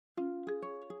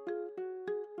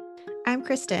I'm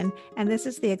Kristen, and this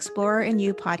is the Explorer in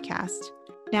You podcast.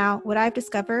 Now, what I've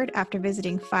discovered after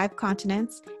visiting 5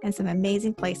 continents and some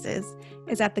amazing places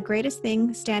is that the greatest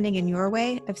thing standing in your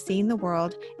way of seeing the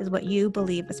world is what you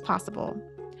believe is possible.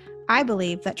 I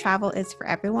believe that travel is for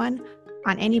everyone,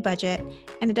 on any budget,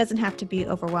 and it doesn't have to be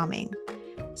overwhelming.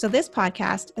 So this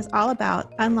podcast is all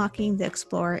about unlocking the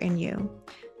explorer in you.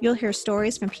 You'll hear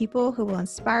stories from people who will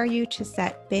inspire you to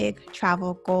set big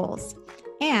travel goals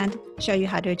and show you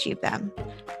how to achieve them.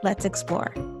 Let's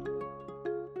explore.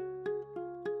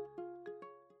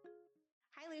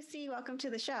 Hi, Lucy. Welcome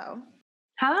to the show.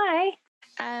 Hi.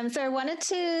 So I wanted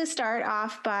to start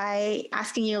off by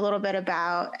asking you a little bit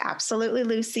about Absolutely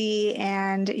Lucy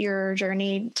and your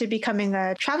journey to becoming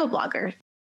a travel blogger.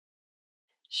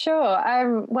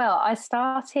 Sure. Well, I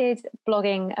started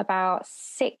blogging about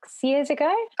 6 years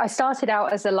ago. I started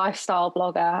out as a lifestyle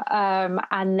blogger,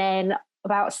 and then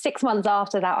about 6 months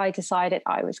after that, I decided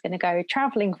I was going to go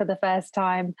traveling for the first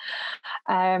time.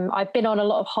 I've been on a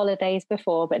lot of holidays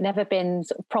before, but never been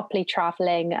sort of properly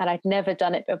traveling, and I'd never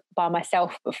done it by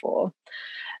myself before.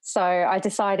 So I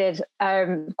decided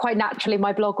quite naturally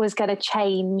my blog was going to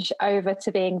change over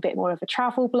to being a bit more of a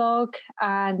travel blog.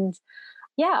 And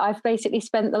yeah, I've basically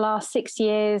spent the last 6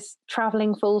 years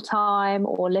traveling full time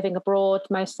or living abroad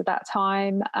most of that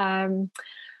time.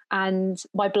 And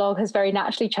my blog has very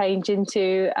naturally changed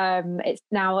into it's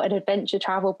now an adventure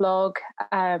travel blog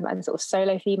and sort of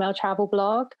solo female travel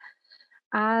blog.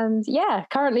 And yeah,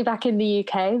 currently back in the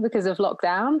UK because of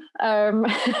lockdown,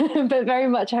 but very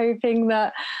much hoping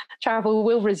that travel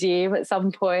will resume at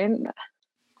some point.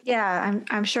 Yeah,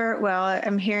 I'm sure it will.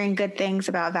 I'm hearing good things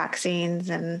about vaccines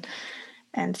and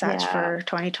such for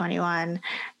 2021.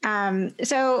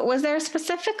 So was there a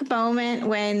specific moment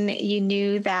when you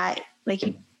knew that like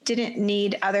you didn't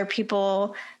need other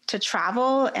people to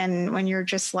travel, and when you're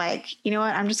just like, you know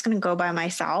what, I'm just going to go by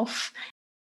myself?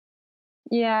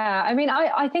 Yeah, I mean,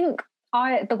 I think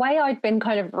the way I'd been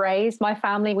kind of raised, my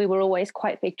family, we were always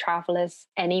quite big travelers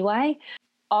anyway.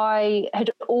 I had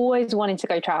always wanted to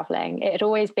go traveling. It had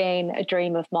always been a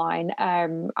dream of mine.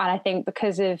 And I think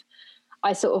because of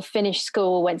I sort of finished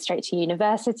school, went straight to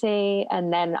university.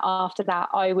 And then after that,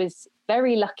 I was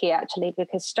very lucky, actually,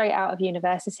 because straight out of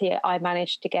university, I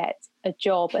managed to get a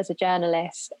job as a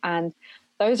journalist. And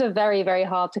those are very, very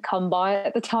hard to come by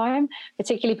at the time,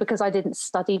 particularly because I didn't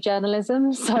study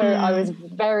journalism. So I was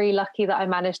very lucky that I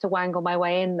managed to wangle my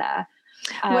way in there.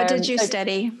 What did you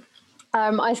study?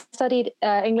 I studied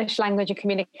English language and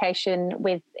communication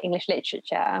with English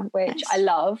literature, which Nice. I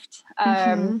loved.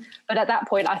 But at that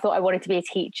point, I thought I wanted to be a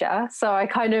teacher. So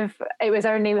it was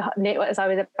only as I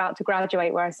was about to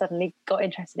graduate where I suddenly got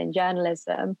interested in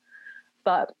journalism.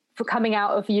 But for coming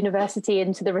out of university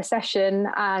into the recession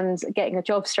and getting a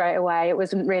job straight away, it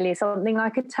wasn't really something I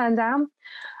could turn down.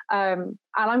 And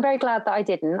I'm very glad that I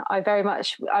didn't.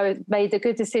 I made a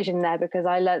good decision there because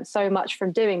I learned so much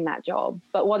from doing that job.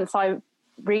 But once I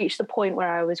reached the point where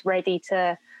I was ready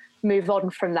to move on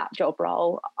from that job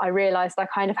role, I realized I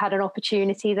kind of had an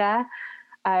opportunity there.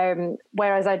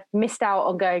 Whereas I'd missed out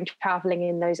on going traveling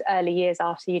in those early years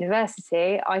after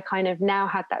university, I kind of now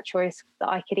had that choice that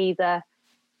I could either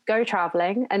go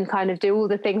traveling and kind of do all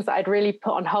the things that I'd really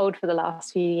put on hold for the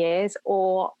last few years,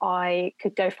 or I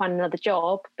could go find another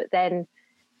job, but then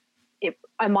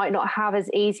I might not have as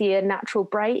easy a natural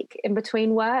break in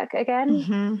between work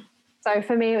again. So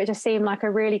for me, it just seemed like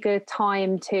a really good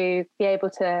time to be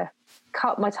able to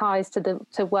cut my ties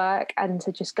to work and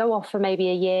to just go off for maybe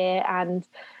a year and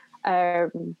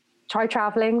try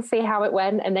traveling, see how it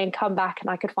went, and then come back and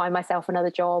I could find myself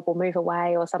another job or move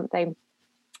away or something.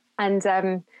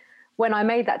 And when I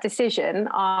made that decision,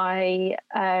 it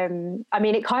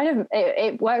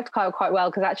worked quite well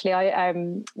because actually I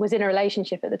was in a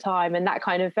relationship at the time, and that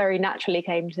kind of very naturally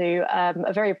came to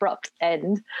a very abrupt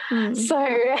end.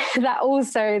 So that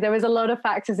also, there was a lot of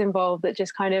factors involved that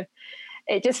just kind of,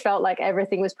 it just felt like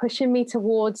everything was pushing me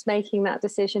towards making that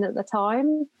decision at the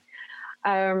time.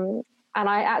 And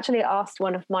I actually asked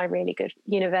one of my really good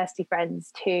university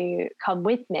friends to come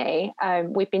with me.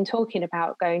 We've been talking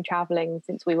about going traveling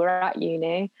since we were at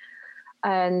uni.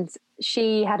 And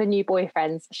she had a new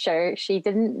boyfriend, so she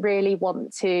didn't really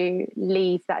want to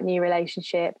leave that new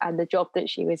relationship and the job that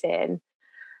she was in.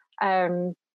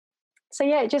 So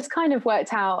yeah, it just kind of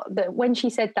worked out that when she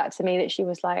said that to me, that she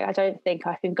was like, I don't think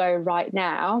I can go right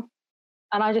now.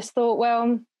 And I just thought,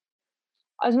 well,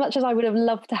 as much as I would have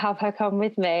loved to have her come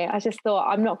with me, I just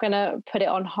thought I'm not going to put it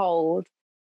on hold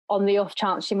on the off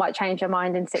chance she might change her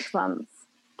mind in 6 months.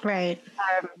 Right.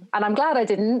 And I'm glad I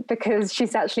didn't, because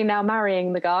she's actually now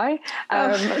marrying the guy.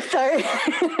 So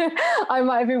I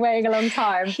might have been waiting a long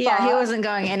time. Yeah, he wasn't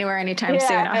going anywhere anytime soon.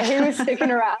 Yeah, he was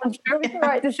sticking around. So it was the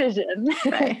right decision.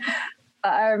 Right.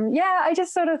 But I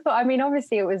just sort of thought, I mean,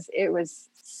 obviously it was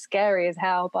scary as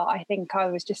hell, but I think I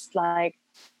was just like,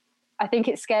 I think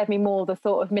it scared me more, the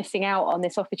thought of missing out on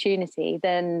this opportunity,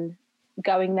 than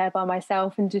going there by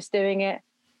myself and just doing it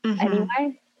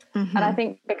anyway. And I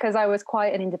think because I was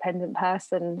quite an independent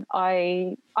person,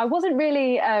 I wasn't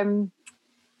really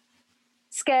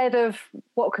scared of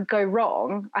what could go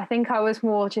wrong. I think I was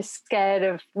more just scared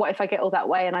of, what if I get all that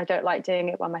way and I don't like doing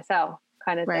it by myself,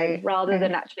 kind of thing, rather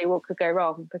than actually what could go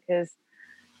wrong, because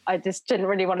I just didn't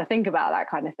really want to think about that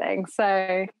kind of thing.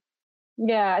 So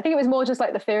yeah, I think it was more just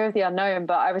like the fear of the unknown,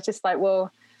 but I was just like,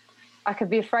 well, I could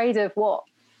be afraid of what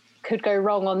could go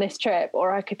wrong on this trip,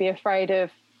 or I could be afraid of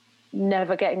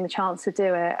never getting the chance to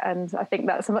do it. And I think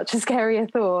that's a much scarier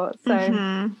thought.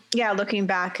 So yeah, looking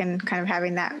back and kind of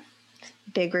having that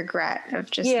big regret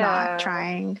of just not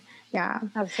trying. Yeah,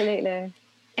 absolutely.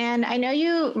 And I know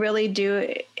you really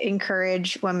do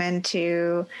encourage women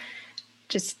to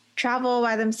just travel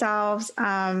by themselves,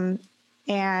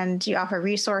 and you offer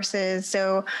resources.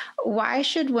 So why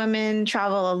should women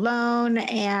travel alone?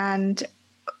 And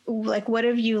like, what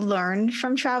have you learned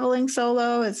from traveling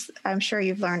solo? I'm sure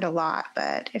you've learned a lot,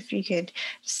 but if you could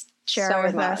share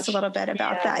with us a little bit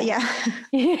about that.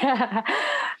 Yeah.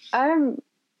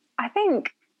 I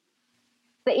think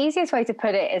the easiest way to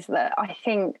put it is that I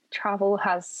think travel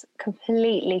has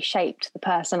completely shaped the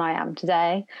person I am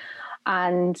today.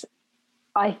 And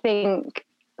I think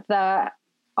that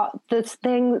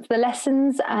the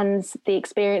lessons and the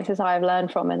experiences I've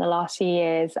learned from in the last few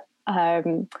years,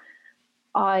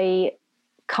 I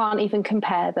can't even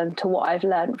compare them to what I've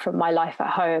learned from my life at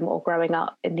home, or growing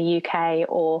up in the UK,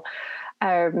 or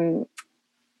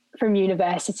from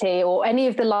university, or any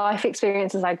of the life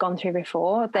experiences I've gone through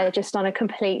before. They're just on a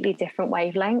completely different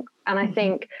wavelength. And I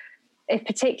think, if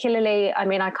particularly, I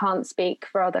mean, I can't speak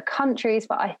for other countries,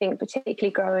 but I think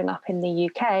particularly growing up in the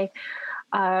UK,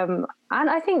 and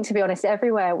I think, to be honest,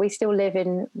 everywhere, we still live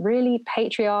in really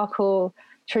patriarchal,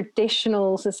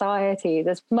 traditional societies.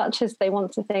 As much as they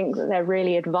want to think that they're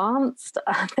really advanced,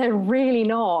 they're really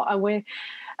not. And we're,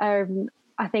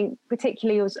 I think,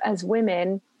 particularly as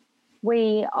women,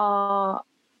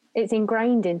 it's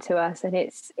ingrained into us, and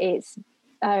it's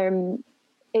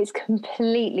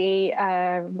completely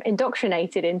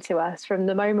indoctrinated into us from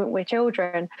the moment we're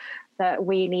children, that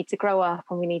we need to grow up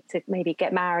and we need to maybe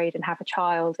get married and have a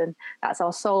child, and that's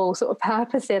our sole sort of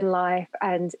purpose in life.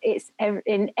 And it's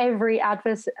in every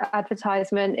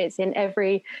advertisement, it's in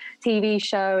every TV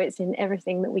show, it's in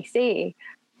everything that we see.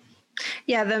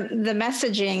 Yeah, the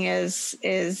messaging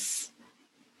is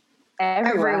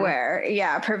everywhere.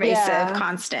 Yeah, pervasive,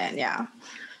 constant. Yeah.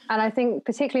 And I think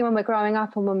particularly when we're growing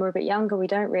up and when we're a bit younger, we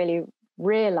don't really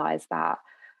realize that.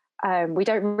 We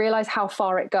don't realize how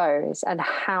far it goes and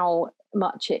how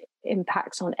much it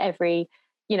impacts on every,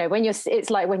 it's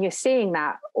like when you're seeing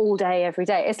that all day, every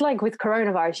day. It's like with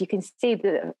coronavirus, you can see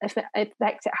the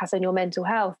effect it has on your mental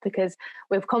health, because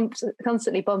we're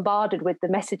constantly bombarded with the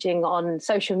messaging on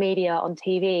social media, on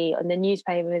TV, on the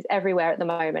newspapers, everywhere at the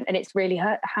moment. And it's really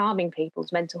harming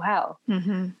people's mental health.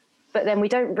 But then we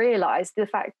don't realize the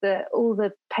fact that all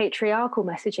the patriarchal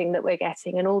messaging that we're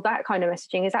getting and all that kind of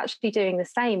messaging is actually doing the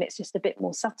same. It's just a bit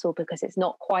more subtle, because it's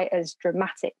not quite as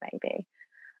dramatic, maybe.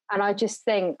 And I just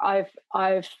think I've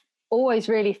always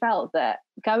really felt that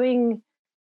traveling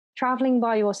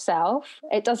by yourself,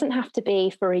 it doesn't have to be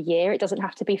for a year. It doesn't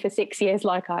have to be for 6 years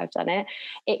like I've done it.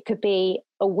 It could be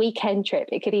a weekend trip.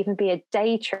 It could even be a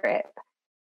day trip.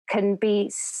 Can be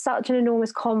such an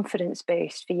enormous confidence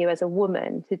boost for you as a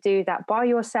woman to do that by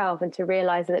yourself, and to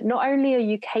realize that not only are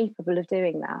you capable of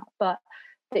doing that, but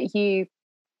that you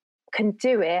can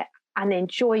do it and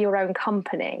enjoy your own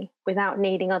company without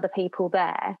needing other people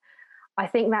there. I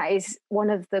think that is one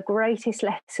of the greatest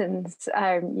lessons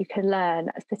you can learn,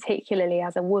 particularly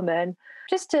as a woman,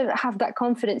 just to have that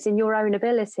confidence in your own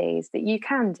abilities, that you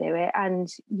can do it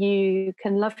and you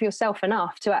can love yourself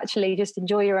enough to actually just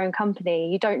enjoy your own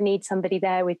company. You don't need somebody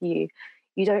there with you.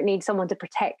 You don't need someone to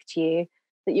protect you,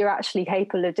 that you're actually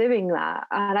capable of doing that.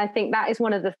 And I think that is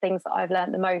one of the things that I've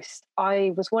learned the most.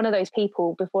 I was one of those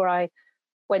people before I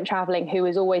went traveling who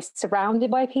was always surrounded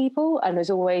by people and was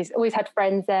always had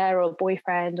friends there, or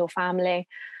boyfriend or family.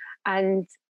 And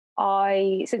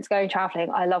since going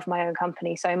traveling, I love my own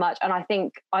company so much. And I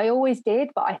think I always did,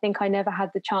 but I think I never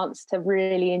had the chance to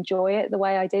really enjoy it the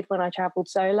way I did when I traveled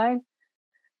solo.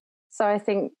 So I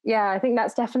think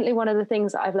that's definitely one of the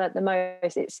things that I've learned the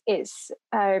most. It's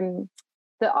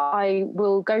that I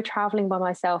will go traveling by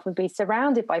myself and be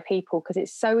surrounded by people because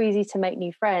it's so easy to make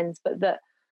new friends, but that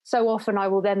so often I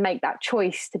will then make that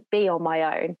choice to be on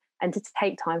my own and to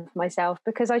take time for myself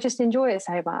because I just enjoy it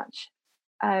so much.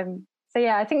 So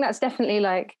yeah, I think that's definitely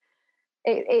like,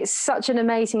 it's such an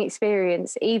amazing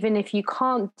experience, even if you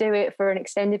can't do it for an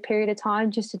extended period of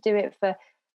time, just to do it for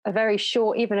a very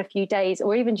short, even a few days,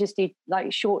 or even just do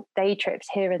like short day trips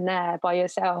here and there by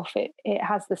yourself. It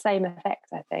has the same effect,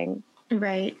 I think.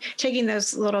 Right. Taking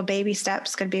those little baby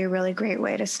steps could be a really great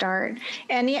way to start.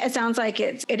 And yeah, it sounds like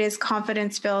it is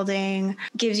confidence building,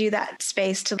 gives you that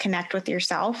space to connect with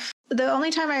yourself. The only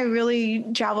time I really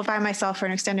traveled by myself for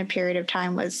an extended period of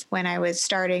time was when I was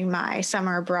starting my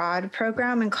summer abroad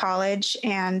program in college.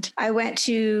 And I went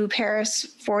to Paris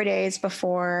 4 days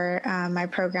before my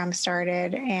program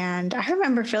started. And I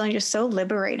remember feeling just so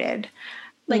liberated.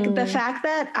 Like the fact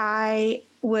that I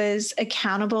was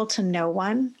accountable to no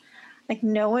one. Like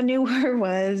no one knew where I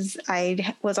was.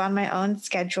 I was on my own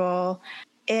schedule.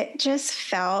 It just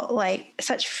felt like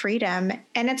such freedom.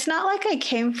 And it's not like I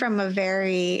came from a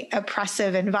very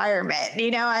oppressive environment.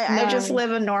 You know, I just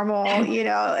live a normal,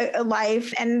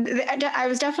 life. And I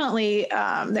was definitely,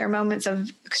 there are moments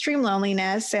of extreme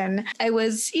loneliness. And I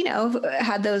was,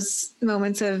 had those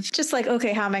moments of just like,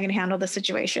 okay, how am I going to handle the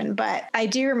situation? But I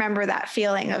do remember that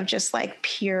feeling of just like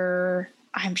pure,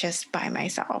 I'm just by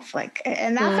myself. Like,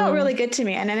 and that felt really good to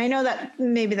me. And I know that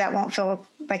maybe that won't feel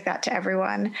like that to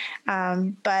everyone.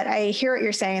 But I hear what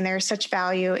you're saying. There's such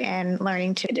value in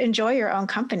learning to enjoy your own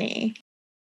company.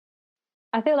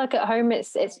 I feel like at home,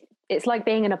 it's like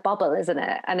being in a bubble, isn't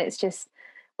it? And it's just,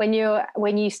 when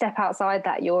you step outside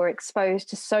that, you're exposed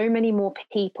to so many more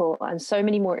people and so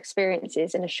many more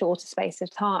experiences in a shorter space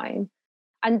of time.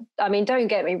 And I mean, don't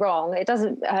get me wrong, it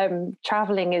doesn't,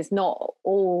 traveling is not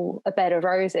all a bed of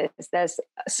roses. There's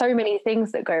so many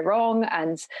things that go wrong,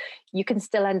 and you can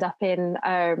still end up in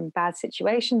bad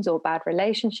situations or bad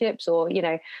relationships or,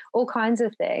 all kinds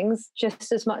of things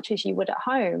just as much as you would at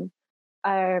home.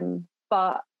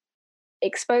 But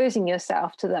exposing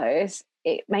yourself to those,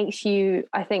 it makes you,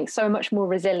 I think, so much more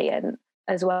resilient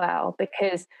as well,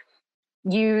 because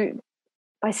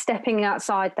by stepping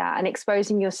outside that and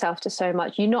exposing yourself to so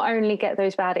much, you not only get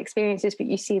those bad experiences, but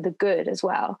you see the good as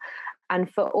well.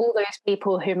 And for all those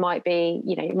people who might be,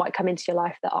 you might come into your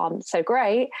life that aren't so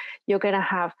great, you're going to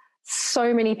have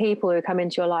so many people who come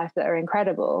into your life that are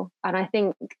incredible. And I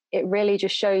think it really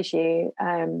just shows you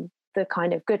the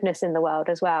kind of goodness in the world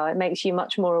as well. It makes you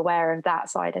much more aware of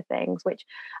that side of things, which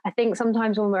I think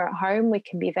sometimes when we're at home, we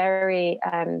can be very...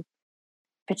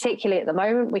 particularly at the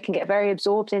moment, we can get very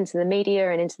absorbed into the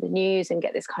media and into the news and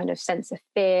get this kind of sense of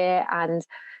fear. And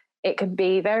it can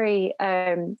be very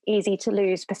easy to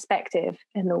lose perspective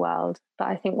in the world. But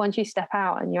I think once you step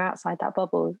out and you're outside that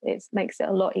bubble, it makes it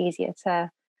a lot easier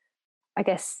to, I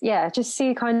guess, just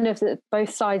see kind of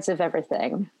both sides of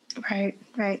everything.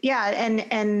 Right. Yeah.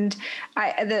 And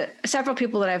the several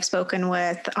people that I've spoken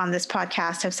with on this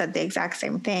podcast have said the exact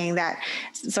same thing, that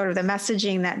sort of the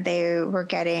messaging that they were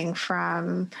getting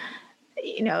from,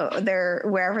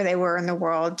 wherever they were in the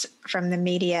world from the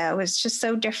media was just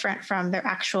so different from their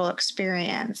actual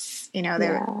experience.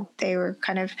 They were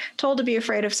kind of told to be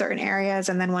afraid of certain areas.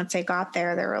 And then once they got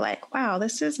there, they were like, wow,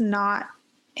 this is not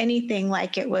anything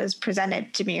like it was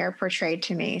presented to me or portrayed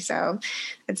to me. So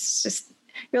it's just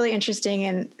really interesting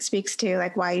and speaks to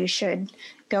like why you should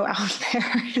go out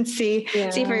there and see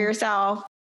for yourself.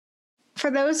 For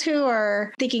those who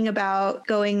are thinking about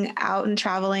going out and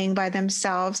traveling by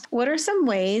themselves, what are some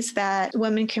ways that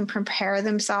women can prepare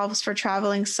themselves for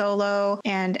traveling solo?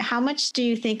 And how much do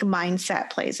you think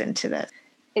mindset plays into this?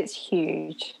 It's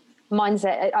huge.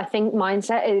 I think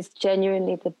mindset is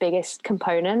genuinely the biggest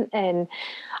component. And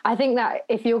I think that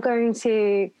if you're going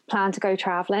to plan to go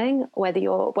traveling, whether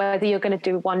you're going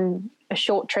to do a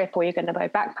short trip or you're going to go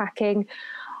backpacking,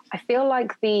 I feel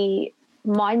like the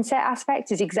mindset aspect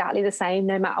is exactly the same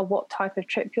no matter what type of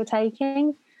trip you're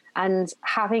taking. And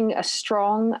having a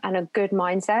strong and a good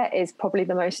mindset is probably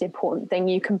the most important thing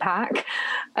you can pack.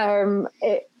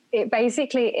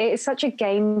 It's such a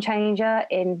game changer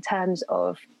in terms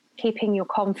of keeping your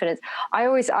confidence. I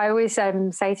always say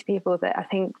to people that I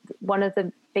think one of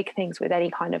the big things with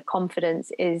any kind of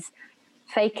confidence is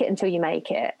fake it until you make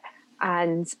it.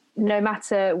 And no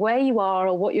matter where you are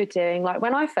or what you're doing, like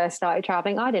when I first started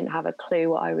traveling, I didn't have a clue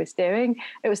what I was doing.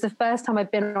 It was the first time I'd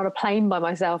been on a plane by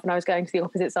myself and I was going to the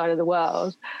opposite side of the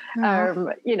world.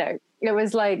 It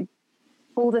was like,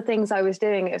 all the things I was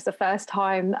doing. It was the first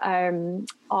time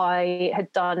I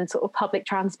had done sort of public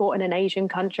transport in an Asian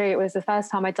country. It was the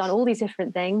first time I'd done all these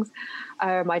different things.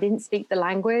 I didn't speak the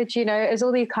language, you know, it was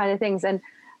all these kind of things. And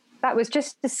that was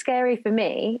just as scary for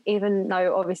me, even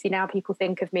though obviously now people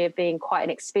think of me as being quite an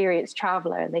experienced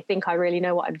traveler and they think I really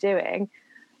know what I'm doing.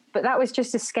 But that was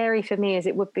just as scary for me as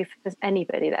it would be for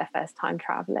anybody their first time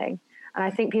traveling. And I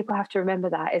think people have to remember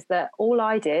that, is that all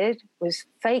I did was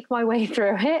fake my way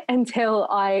through it until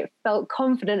I felt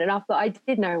confident enough that I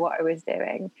did know what I was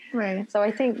doing. Right. So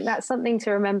I think that's something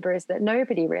to remember, is that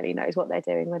nobody really knows what they're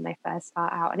doing when they first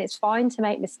start out. And it's fine to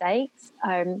make mistakes.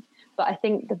 But I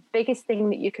think the biggest thing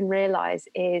that you can realize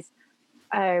is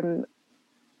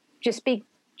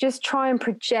just try and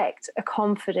project a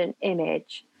confident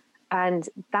image. And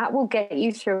that will get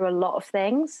you through a lot of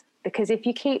things. Because if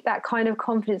you keep that kind of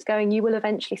confidence going, you will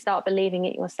eventually start believing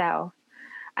it yourself.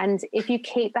 And if you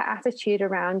keep that attitude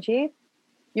around you,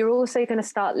 you're also going to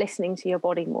start listening to your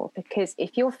body more. Because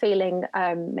if you're feeling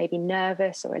maybe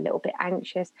nervous or a little bit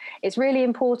anxious, it's really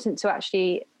important to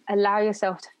actually allow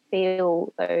yourself to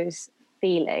feel those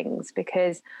feelings.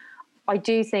 Because I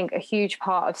do think a huge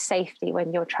part of safety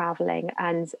when you're traveling,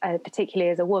 and particularly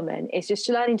as a woman, is just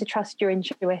learning to trust your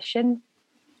intuition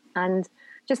and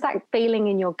just that feeling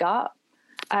in your gut.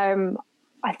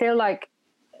 I feel like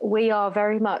we are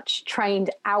very much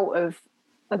trained out of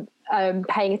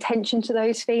paying attention to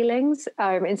those feelings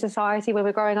in society when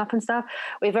we're growing up and stuff.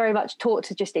 We're very much taught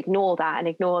to just ignore that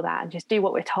and just do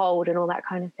what we're told and all that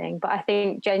kind of thing. But I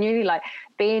think genuinely, like,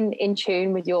 being in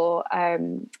tune with your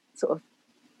sort of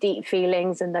deep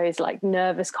feelings and those like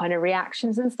nervous kind of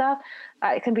reactions and stuff,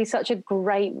 it can be such a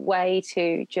great way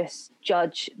to just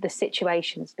judge the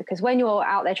situations. Because when you're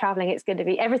out there traveling, it's going to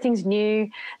be, everything's new,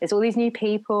 there's all these new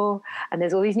people and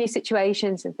there's all these new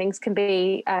situations, and things can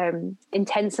be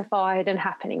intensified and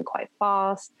happening quite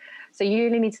fast. So you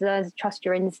really need to learn to trust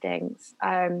your instincts,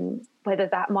 whether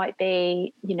that might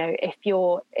be, you know, if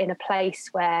you're in a place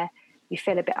where you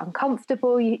feel a bit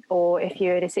uncomfortable, or if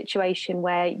you're in a situation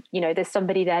where, you know, there's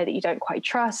somebody there that you don't quite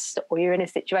trust, or you're in a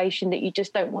situation that you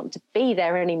just don't want to be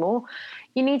there anymore,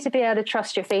 you need to be able to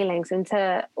trust your feelings, and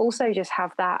to also just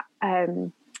have that,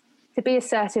 to be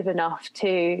assertive enough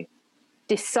to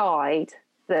decide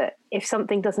that if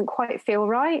something doesn't quite feel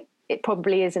right, it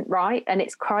probably isn't right, and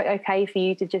it's quite okay for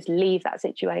you to just leave that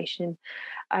situation.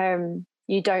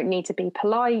 You don't need to be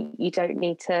polite. You don't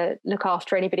need to look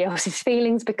after anybody else's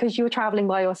feelings, because you're traveling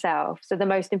by yourself. So the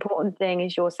most important thing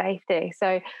is your safety.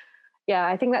 So yeah,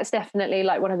 I think that's definitely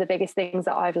like one of the biggest things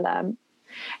that I've learned.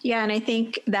 Yeah. And I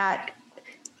think that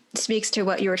speaks to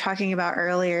what you were talking about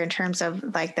earlier in terms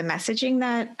of like the messaging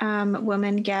that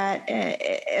women get.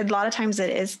 A lot of times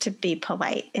it is to be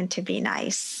polite and to be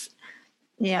nice.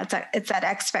 You know, it's that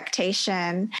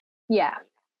expectation. Yeah.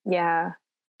 Yeah.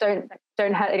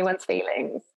 Don't hurt anyone's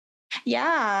feelings.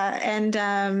 Yeah.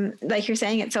 And like you're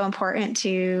saying, it's so important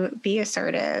to be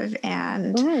assertive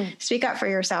and speak up for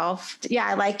yourself. Yeah.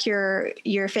 I like your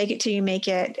fake it till you make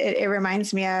it. It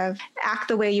reminds me of act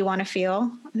the way you want to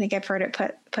feel. I think I've heard it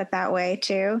put that way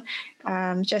too.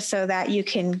 Just so that you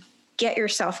can get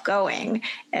yourself going.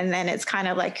 And then it's kind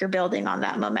of like you're building on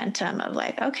that momentum of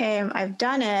like, okay, I've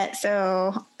done it.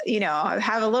 So, you know, I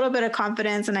have a little bit of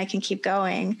confidence and I can keep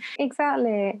going.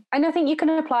 Exactly. And I think you can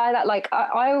apply that. Like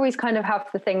I always kind of have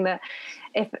the thing that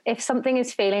if something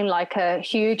is feeling like a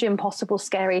huge, impossible,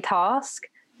 scary task,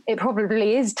 it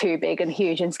probably is too big and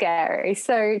huge and scary.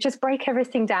 So just break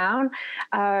everything down.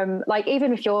 Like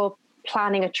even if you're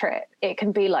planning a trip, it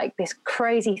can be like this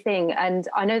crazy thing. And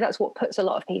I know that's what puts a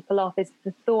lot of people off, is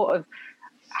the thought of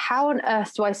how on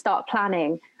earth do I start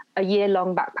planning a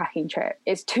year-long backpacking trip?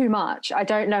 It's too much. I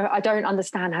don't know. I don't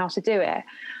understand how to do it.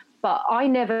 But I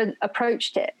never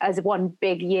approached it as one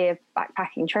big year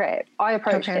backpacking trip. I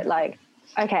approached it like,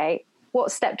 okay,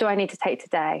 what step do I need to take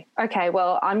today? Okay,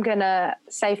 well, I'm going to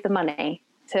save the money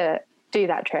to do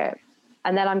that trip.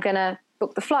 And then I'm going to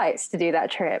book the flights to do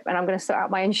that trip. And I'm going to sort out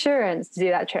my insurance to do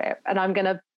that trip. And I'm going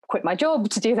to quit my job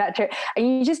to do that trip.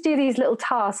 And you just do these little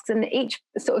tasks, and each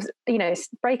sort of, you know,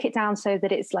 break it down so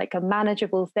that it's like a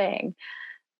manageable thing.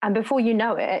 And before you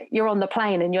know it, you're on the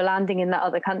plane and you're landing in that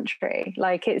other country.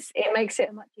 Like it makes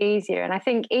it much easier. And I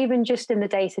think even just in the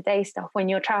day-to-day stuff when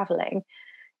you're traveling,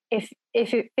 if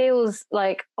it feels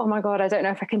like, oh my God, I don't know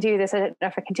if I can do this, I don't know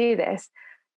if I can do this,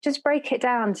 just break it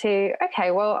down to, okay,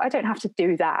 well, I don't have to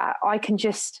do that. I can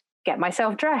just get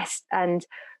myself dressed and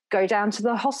go down to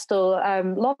the hostel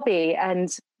lobby,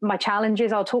 and my challenge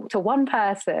is I'll talk to one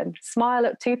person, smile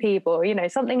at two people,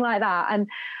 something like that. And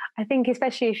I think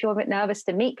especially if you're a bit nervous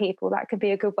to meet people, that could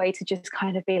be a good way to just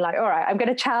kind of be like, all right, I'm going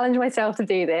to challenge myself to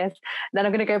do this. Then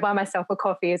I'm going to go buy myself a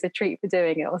coffee as a treat for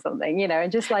doing it or something,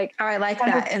 and just like, oh, I like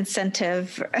that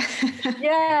incentive.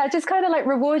 Yeah, just kind of like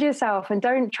reward yourself, and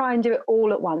don't try and do it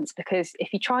all at once, because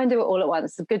if you try and do it all at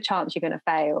once, there's a good chance you're going to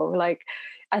fail. Like,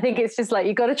 I think it's just like,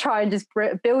 you got to try and just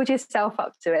build yourself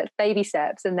up to it, baby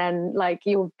steps. And then like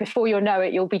before you'll know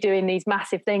it, you'll be doing these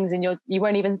massive things, and you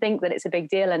won't even think that it's a big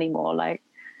deal anymore. Like,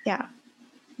 yeah.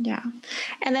 Yeah.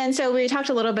 And then, so you talked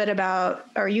a little bit about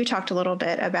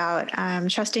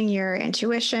trusting your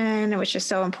intuition, which is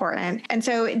so important. And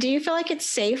so do you feel like it's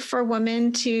safe for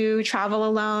women to travel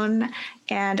alone?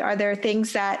 And are there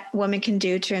things that women can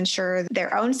do to ensure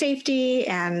their own safety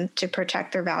and to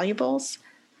protect their valuables?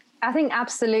 I think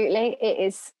absolutely it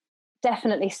is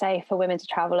definitely safe for women to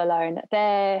travel alone.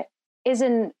 There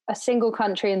isn't a single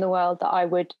country in the world that I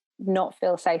would not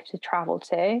feel safe to travel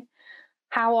to.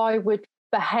 How I would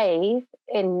behave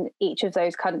in each of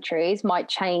those countries might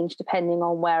change depending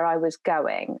on where I was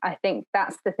going. I think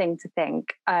that's the thing to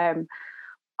think.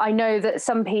 I know that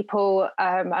some people,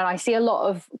 and I see a lot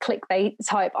of clickbait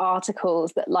type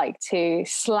articles that like to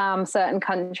slam certain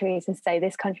countries and say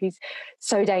this country's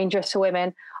so dangerous for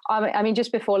women. I mean,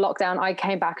 just before lockdown, I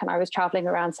came back and I was traveling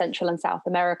around Central and South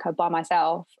America by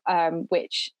myself,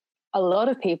 which a lot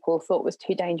of people thought was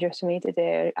too dangerous for me to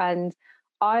do. And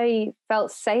I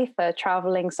felt safer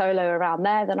traveling solo around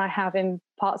there than I have in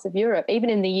parts of Europe. Even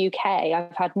in the UK,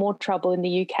 I've had more trouble in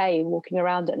the UK walking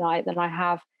around at night than I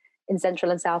have in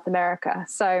Central and South America.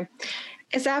 So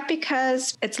is that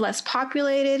because it's less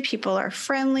populated? People are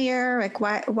friendlier? Like,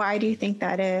 why do you think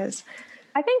that is?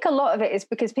 I think a lot of it is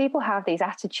because people have these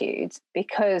attitudes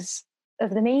because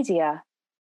of the media.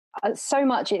 So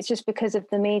much it's just because of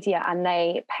the media, and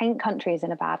they paint countries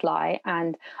in a bad light.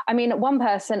 And I mean, one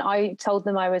person, I told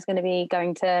them I was going to be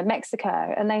going to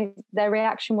Mexico, and their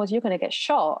reaction was, "You're going to get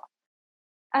shot."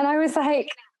 And I was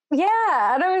like,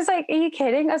 yeah. And I was like, are you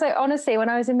kidding? I was like, honestly, when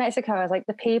I was in Mexico, I was like,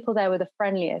 the people there were the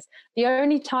friendliest. The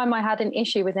only time I had an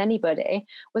issue with anybody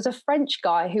was a French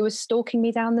guy who was stalking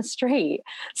me down the street.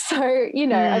 So,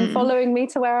 and following me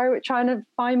to where I was trying to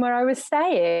find where I was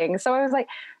staying. So I was like,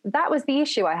 that was the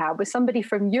issue I had with somebody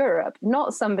from Europe,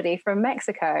 not somebody from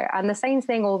Mexico. And the same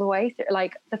thing all the way through.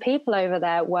 Like, the people over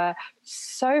there were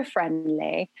so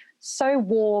friendly, so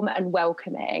warm and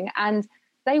welcoming. And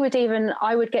I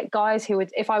would get guys who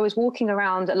would, if I was walking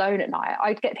around alone at night,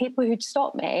 I'd get people who'd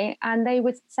stop me and they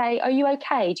would say, "Are you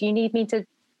okay? Do you need me to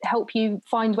help you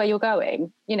find where you're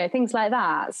going?" Things like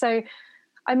that. So,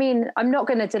 I mean, I'm not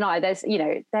going to deny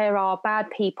there are bad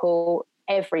people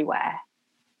everywhere,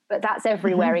 but that's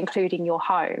everywhere, including your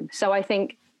home. So I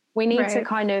think we need to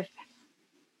kind of,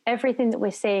 everything that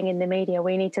we're seeing in the media,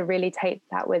 we need to really take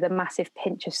that with a massive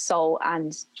pinch of salt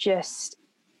and just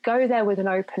go there with an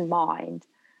open mind.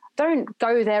 Don't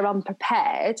go there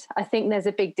unprepared. I think there's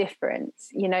a big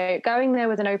difference, going there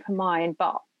with an open mind.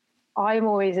 But I'm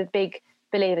always a big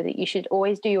believer that you should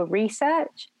always do your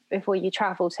research before you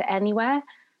travel to anywhere,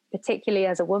 particularly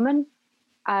as a woman,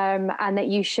 and that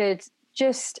you should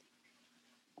just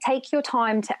take your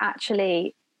time to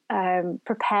actually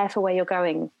prepare for where you're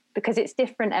going, because it's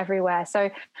different everywhere. So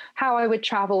how I would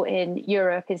travel in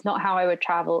Europe is not how I would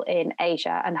travel in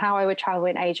Asia, and how I would travel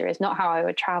in Asia is not how I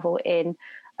would travel in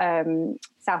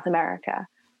South America,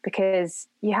 because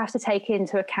you have to take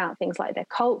into account things like their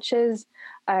cultures,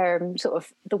 sort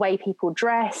of the way people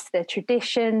dress, their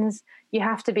traditions. You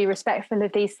have to be respectful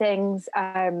of these things.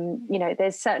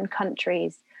 There's certain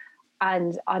countries,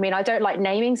 and I mean, I don't like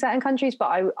naming certain countries,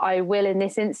 but I will in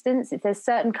this instance. If there's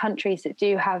certain countries that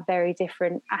do have very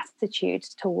different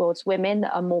attitudes towards women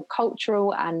that are more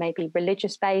cultural and maybe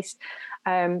religious based.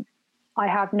 I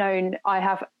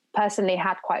have personally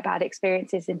had quite bad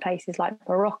experiences in places like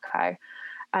Morocco,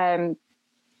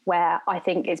 where I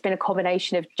think it's been a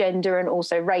combination of gender and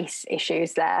also race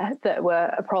issues there that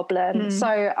were a problem.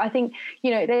 So I think,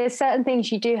 there's certain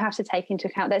things you do have to take into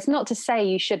account. That's not to say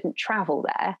you shouldn't travel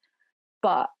there,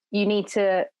 but you need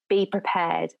to be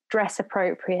prepared, dress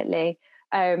appropriately.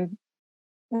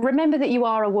 Remember that you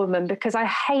are a woman, because I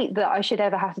hate that I should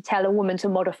ever have to tell a woman to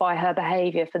modify her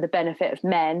behaviour for the benefit of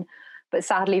men. But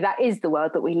sadly, that is the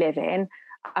world that we live in.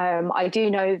 I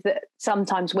do know that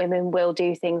sometimes women will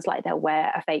do things like they'll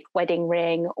wear a fake wedding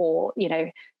ring or,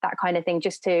 that kind of thing,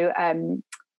 just to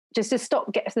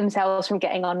stop themselves from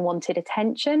getting unwanted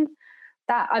attention.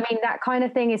 that kind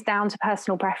of thing is down to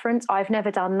personal preference. I've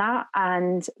never done that.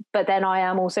 But then I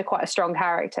am also quite a strong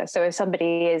character. So if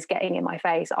somebody is getting in my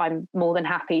face, I'm more than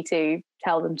happy to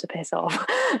tell them to piss off.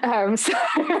 But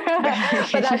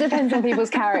that depends on people's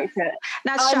character.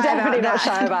 I'm definitely not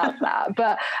shy about that.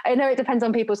 But I know it depends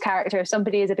on people's character. If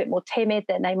somebody is a bit more timid,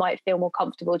 then they might feel more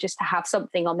comfortable just to have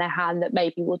something on their hand that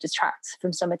maybe will distract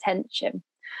from some attention.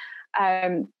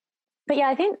 But yeah,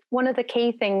 I think one of the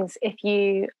key things, if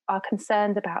you are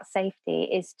concerned about safety,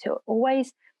 is to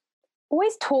always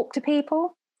talk to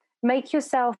people. Make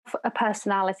yourself a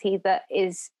personality that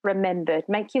is remembered.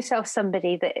 Make yourself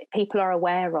somebody that people are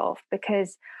aware of,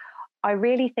 because I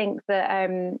really think that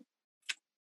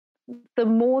the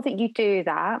more that you do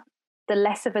that, the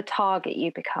less of a target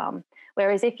you become.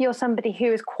 Whereas if you're somebody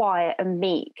who is quiet and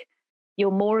meek,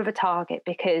 you're more of a target,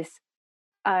 because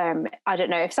I don't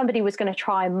know, if somebody was going to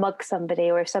try and mug somebody,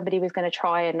 or if somebody was going to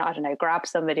try and, I don't know, grab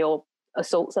somebody or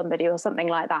assault somebody or something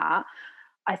like that,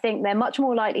 I think they're much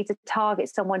more likely to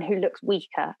target someone who looks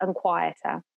weaker and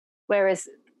quieter. Whereas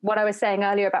what I was saying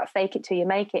earlier about fake it till you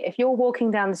make it, if you're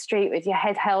walking down the street with your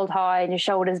head held high and your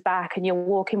shoulders back, and you're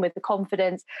walking with the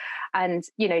confidence, and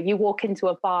you walk into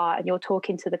a bar and you're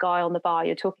talking to the guy on the bar,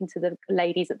 you're talking to the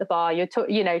ladies at the bar, you're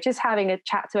just having a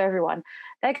chat to everyone,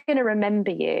 they're going to remember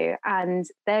you, and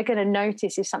they're going to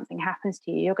notice if something happens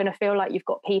to you. You're going to feel like you've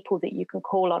got people that you can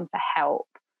call on for help.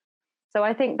 So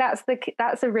I think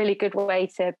that's a really good way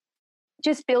to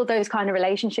just build those kind of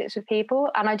relationships with people.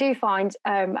 And I do find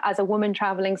as a woman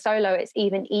traveling solo, it's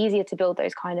even easier to build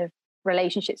those kind of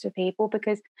relationships with people,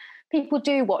 because people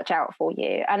do watch out for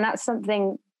you. And that's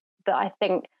something that I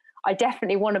think I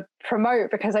definitely want to promote,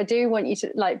 because I do want you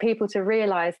to people to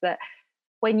realize that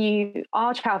when you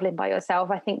are traveling by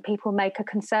yourself, I think people make a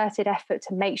concerted effort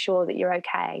to make sure that you're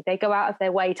okay. They go out of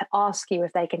their way to ask you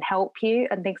if they can help you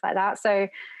and things like that. So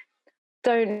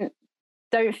I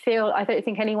don't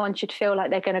think anyone should feel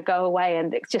like they're going to go away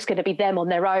and it's just going to be them on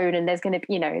their own, and there's going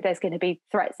to be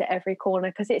threats at every corner,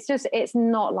 because it's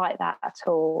not like that at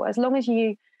all. As long as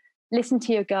you listen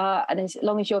to your gut, and as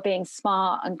long as you're being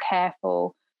smart and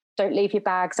careful, don't leave your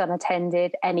bags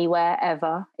unattended anywhere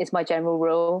ever, is my general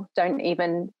rule. Don't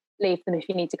even leave them if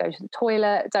you need to go to the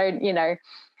toilet. Don't,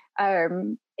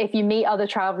 if you meet other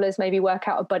travelers, maybe work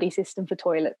out a buddy system for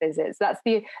toilet visits. That's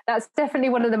definitely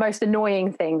one of the most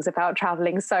annoying things about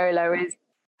traveling solo. Is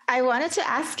I wanted to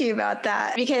ask you about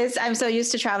that, because I'm so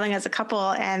used to traveling as a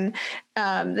couple, and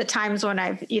the times when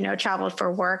I've traveled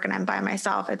for work and I'm by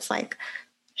myself, it's like,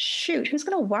 shoot, who's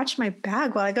going to watch my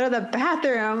bag while I go to the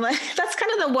bathroom? Like, that's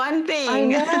kind of the one thing. I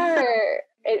know.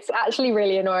 It's actually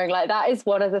really annoying. Like, that is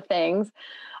one of the things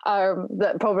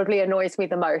that probably annoys me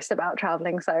the most about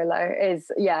traveling solo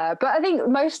is, but I think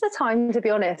most of the time, to be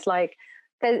honest,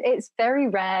 it's very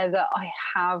rare that I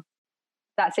have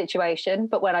that situation,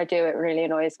 but when I do, it really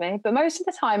annoys me. But most of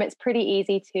the time it's pretty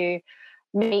easy to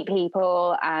meet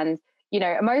people, and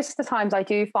most of the times I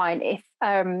do find, if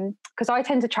because I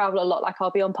tend to travel a lot, like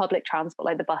I'll be on public transport,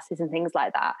 like the buses and things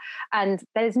like that, and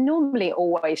there's normally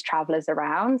always travelers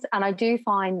around, and I do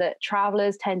find that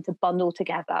travelers tend to bundle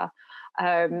together.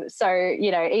 So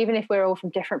even if we're all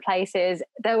from different places,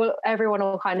 everyone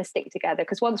will kind of stick together,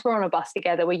 because once we're on a bus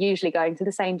together, we're usually going to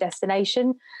the same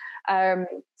destination. So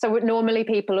normally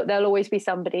there'll always be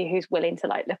somebody who's willing to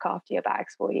look after your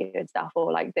bags for you and stuff,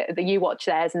 or you watch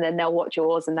theirs and then they'll watch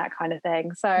yours and that kind of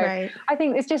thing. So right. I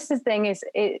think it's just the thing is,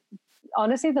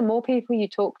 honestly, the more people you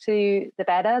talk to, the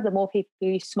better. The more people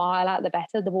you smile at, the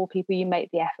better. The more people you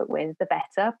make the effort with, the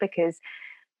better, because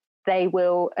they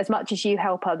will, as much as you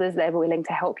help others, they're willing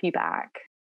to help you back.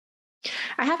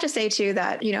 I have to say too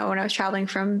that, when I was traveling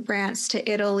from France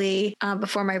to Italy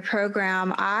before my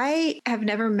program, I have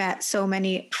never met so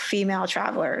many female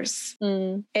travelers.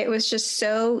 It was just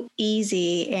so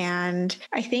easy. And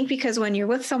I think because when you're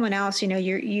with someone else,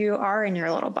 you are in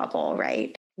your little bubble,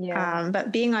 right? Yeah.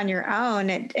 But being on your own,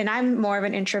 and I'm more of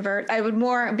an introvert, I would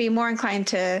be more inclined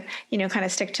to, kind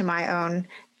of stick to my own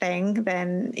thing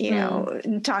than,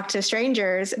 talk to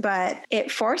strangers. But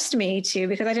it forced me to,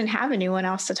 because I didn't have anyone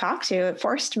else to talk to, it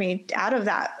forced me out of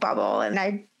that bubble. And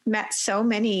I met so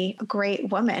many great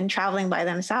women traveling by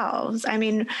themselves. I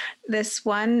mean, this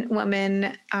one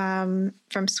woman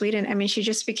from Sweden, she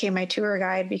just became my tour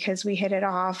guide because we hit it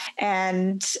off.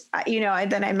 And,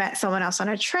 then I met someone else on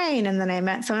a train, and then I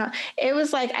met someone else. It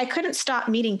was like, I couldn't stop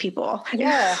meeting people.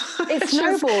 Yeah. It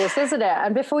snowballs, doesn't it?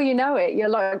 And before you know it, you're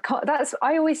like,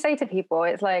 I always say to people,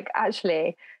 it's like,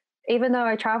 actually, even though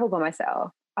I travel by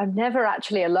myself, I'm never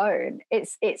actually alone.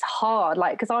 It's hard,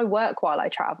 because I work while I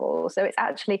travel. So it's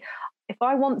actually, if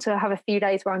I want to have a few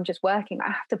days where I'm just working, I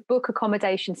have to book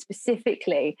accommodation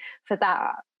specifically for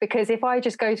that. Because if I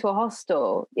just go to a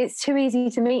hostel, it's too easy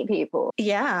to meet people.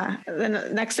 Yeah. Then the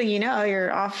next thing you know,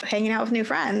 you're off hanging out with new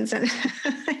friends. And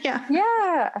yeah.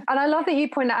 Yeah. And I love that you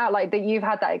point out like that you've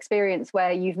had that experience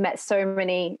where you've met so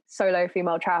many solo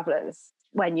female travelers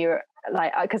when you're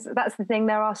like, because that's the thing,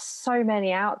 there are so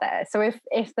many out there. So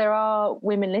if there are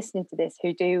women listening to this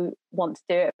who do want to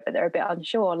do it, but they're a bit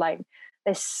unsure, like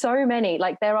there's so many,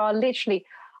 like there are literally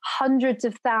hundreds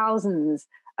of thousands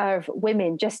of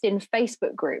women just in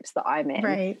Facebook groups that I'm in,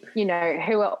 right, you know,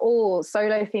 who are all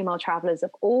solo female travelers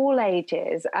of all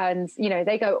ages. And, you know,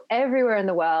 they go everywhere in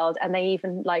the world, and they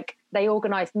even like, they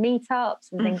organize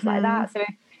meetups and things like that. So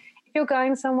if you're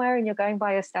going somewhere and you're going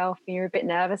by yourself and you're a bit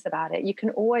nervous about it, you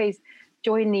can always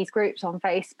join these groups on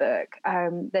Facebook.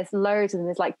 There's loads, and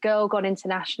there's like Girl Gone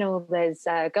International, there's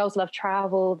Girls Love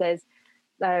Travel, there's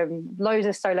loads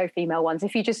of solo female ones.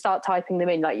 If you just start typing them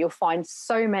in, like you'll find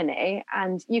so many,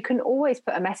 and you can always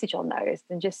put a message on those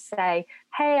and just say,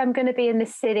 hey, I'm going to be in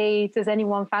this city, does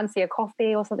anyone fancy a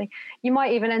coffee or something? You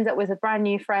might even end up with a brand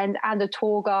new friend and a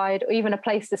tour guide, or even a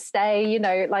place to stay. You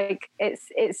know, like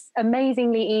it's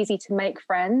amazingly easy to make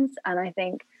friends. And I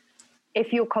think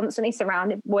if you're constantly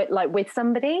surrounded with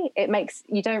somebody, it makes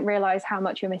you don't realize how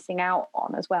much you're missing out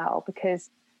on as well. Because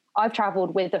I've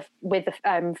traveled with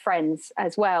friends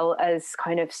as well as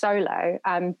kind of solo.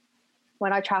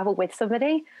 When I travel with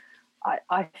somebody,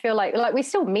 I feel like we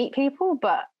still meet people,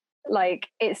 but like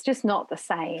it's just not the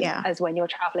same as when you're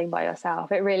traveling by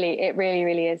yourself. It really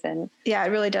isn't. Yeah, it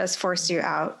really does force you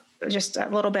out just a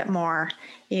little bit more,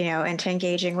 you know, into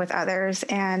engaging with others.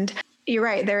 And you're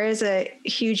right, there is a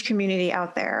huge community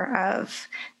out there of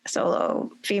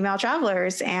solo female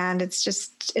travelers, and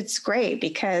it's great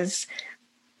because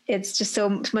it's just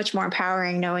so much more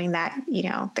empowering knowing that, you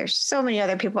know, there's so many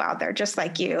other people out there just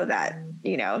like you that,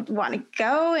 you know, want to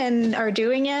go and are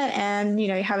doing it, and, you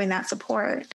know, having that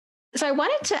support. So I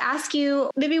wanted to ask you,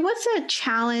 maybe what's a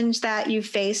challenge that you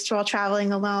faced while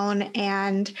traveling alone?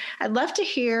 And I'd love to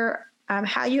hear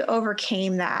how you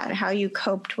overcame that, how you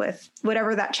coped with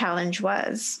whatever that challenge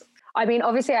was. I mean,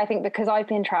 obviously, I think because I've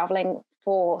been traveling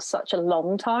for such a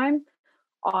long time,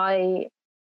 I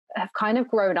have kind of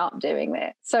grown up doing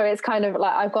it. So it's kind of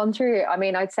like I've gone through, I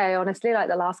mean, I'd say honestly, like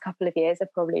the last couple of years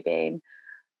have probably been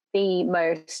the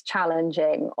most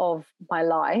challenging of my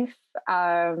life.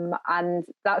 And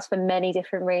that's for many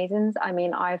different reasons. I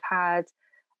mean, I've had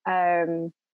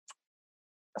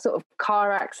sort of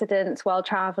car accidents while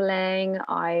traveling.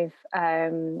 I've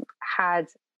had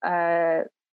a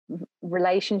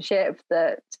relationship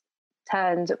that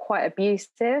turned quite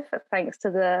abusive thanks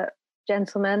to the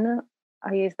gentleman.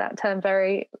 I use that term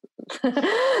very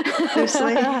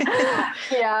loosely. Thanks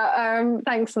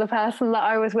to the person that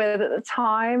I was with at the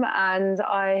time. And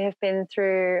I have been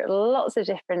through lots of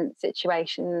different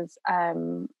situations.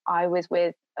 I was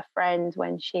with a friend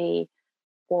when she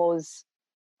was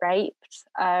raped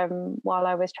while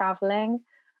I was traveling.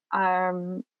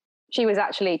 She was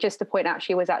actually, just to point out,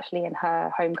 she was actually in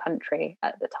her home country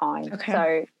at the time. Okay.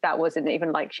 So that wasn't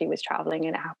even like she was traveling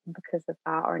and it happened because of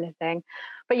that or anything.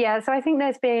 But yeah, so I think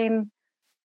there's been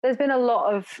a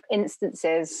lot of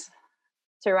instances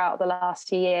throughout the last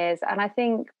few years. And I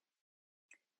think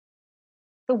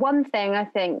the one thing I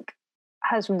think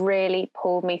has really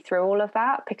pulled me through all of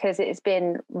that, because it's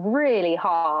been really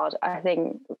hard. I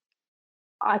don't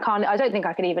think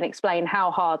I can even explain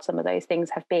how hard some of those things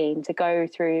have been, to go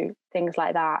through things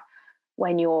like that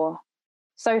when you're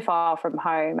so far from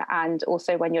home, and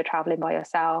also when you're traveling by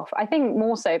yourself. I think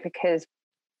more so because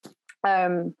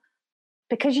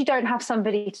you don't have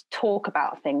somebody to talk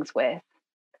about things with.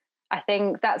 I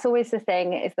think that's always the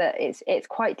thing, is that it's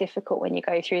quite difficult when you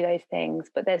go through those things,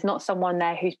 but there's not someone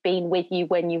there who's been with you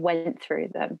when you went through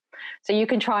them. So you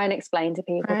can try and explain to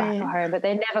people back at home, but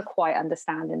they never quite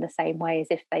understand in the same way as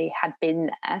if they had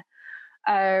been there.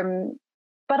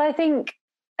 But I think,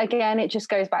 again, it just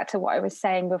goes back to what I was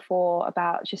saying before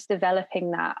about just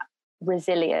developing that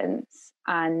resilience.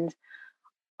 And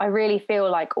I really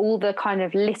feel like all the kind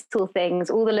of little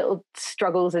things, all the little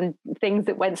struggles and things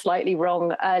that went slightly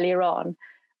wrong earlier on,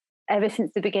 ever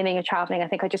since the beginning of traveling, I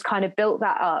think I just kind of built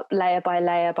that up layer by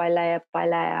layer by layer by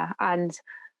layer. And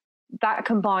that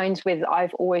combines with,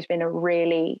 I've always been a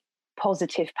really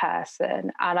positive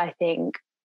person. And I think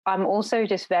I'm also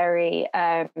just very,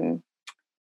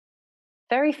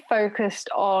 very focused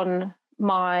on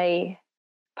my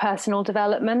personal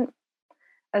development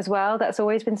as well. That's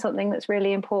always been something that's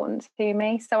really important to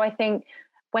me. So I think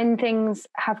when things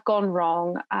have gone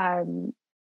wrong,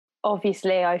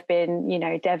 obviously I've been, you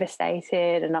know,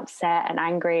 devastated and upset and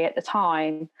angry at the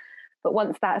time. But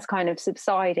once that's kind of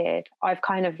subsided, I've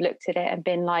kind of looked at it and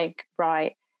been like,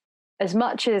 right, as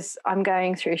much as I'm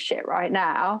going through shit right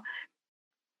now,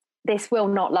 this will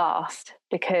not last,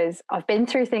 because I've been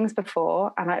through things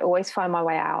before and I always find my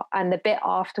way out. And the bit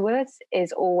afterwards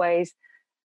is always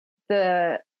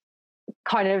the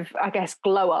kind of, I guess,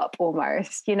 glow up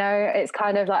almost, you know. It's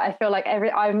kind of like, I feel like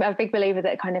I'm a big believer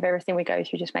that kind of everything we go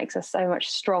through just makes us so much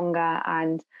stronger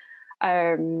and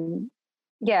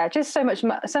just so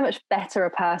much better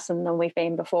a person than we've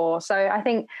been before. So I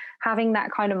think having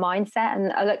that kind of mindset,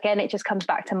 and again, it just comes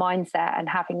back to mindset and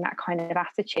having that kind of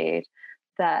attitude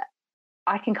that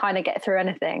I can kind of get through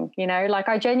anything, you know. Like,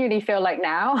 I genuinely feel like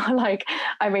now, like,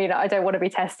 I mean, I don't want to be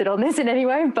tested on this in any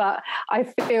way, but I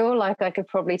feel like I could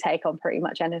probably take on pretty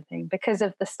much anything because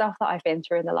of the stuff that I've been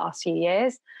through in the last few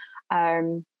years.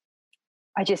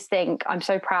 I just think I'm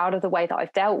so proud of the way that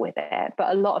I've dealt with it.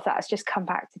 But a lot of that has just come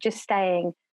back to just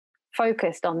staying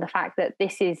focused on the fact that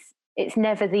it's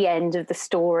never the end of the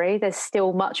story. There's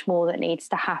still much more that needs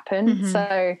to happen. Mm-hmm.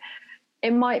 So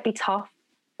it might be tough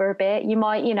for a bit. You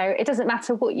might, you know, it doesn't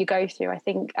matter what you go through. I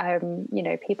think, you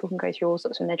know, people can go through all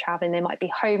sorts when they're traveling. They might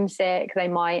be homesick. They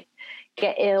might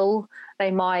get ill.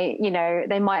 They might, you know,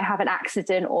 they might have an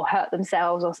accident or hurt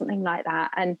themselves or something like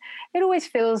that. And it always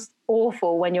feels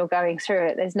awful when you're going through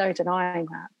it. There's no denying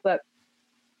that. But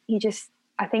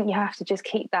I think you have to just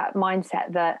keep that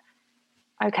mindset that,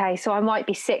 okay, so I might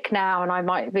be sick now and I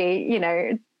might be, you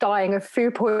know, dying of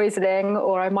food poisoning,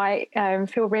 or I might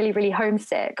feel really, really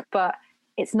homesick, but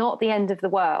it's not the end of the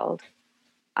world.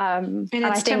 And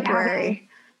it's temporary.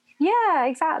 Yeah,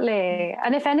 exactly.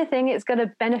 And if anything, it's going to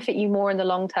benefit you more in the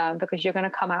long term because you're going to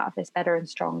come out of this better and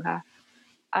stronger.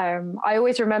 I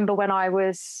always remember when I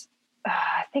was,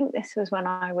 I think this was when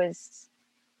I was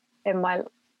in my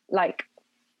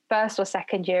first or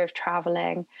second year of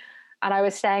traveling, and I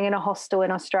was staying in a hostel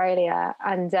in Australia,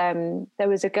 and there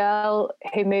was a girl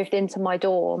who moved into my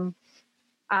dorm,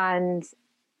 and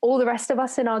all the rest of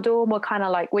us in our dorm were kind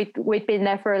of like, we'd been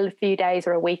there for a few days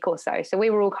or a week or so. So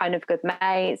we were all kind of good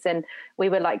mates, and we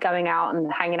were like going out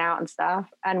and hanging out and stuff.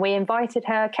 And we invited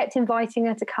her, kept inviting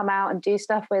her to come out and do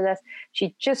stuff with us.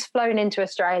 She'd just flown into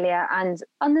Australia, and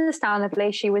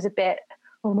understandably, she was a bit,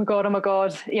 oh my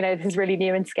God, you know, this is really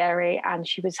new and scary. And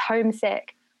she was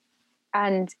homesick.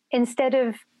 And instead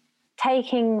of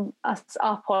taking us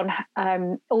up on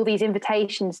all these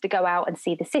invitations to go out and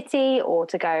see the city, or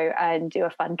to go and do a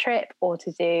fun trip, or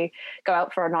to go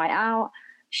out for a night out,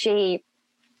 she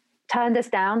turned us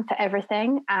down for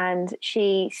everything. And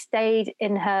she stayed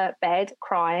in her bed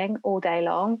crying all day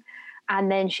long.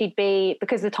 And then she'd be,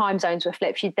 because the time zones were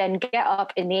flipped, she'd then get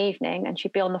up in the evening and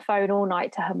she'd be on the phone all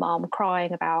night to her mum,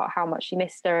 crying about how much she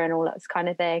missed her and all that kind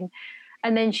of thing.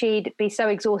 And then she'd be so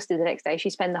exhausted the next day, she'd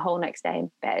spend the whole next day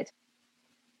in bed.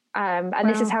 And wow.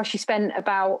 This is how she spent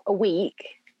about a week.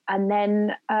 And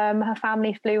then her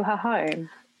family flew her home.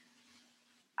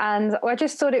 And I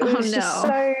just thought it was just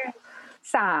so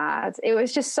sad. It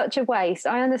was just such a waste.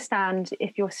 I understand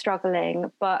if you're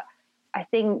struggling, but I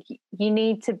think you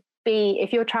need to be,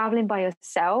 if you're traveling by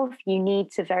yourself, you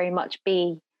need to very much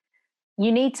be,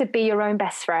 you need to be your own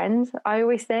best friend, I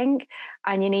always think.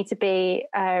 And you need to be,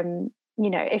 you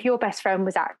know, if your best friend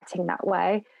was acting that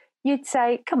way, you'd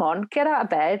say, come on, get out of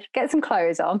bed, get some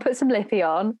clothes on, put some lippy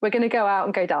on. We're going to go out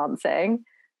and go dancing.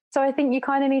 So I think you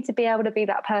kind of need to be able to be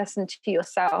that person to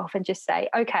yourself and just say,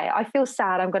 okay, I feel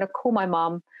sad. I'm going to call my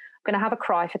mum. I'm going to have a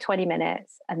cry for 20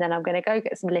 minutes. And then I'm going to go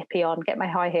get some lippy on, get my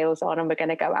high heels on, and we're going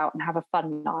to go out and have a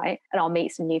fun night, and I'll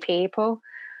meet some new people.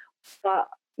 But,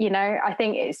 you know, I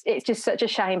think it's just such a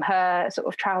shame her sort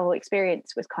of travel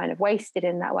experience was kind of wasted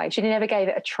in that way. She never gave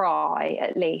it a try,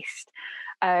 at least.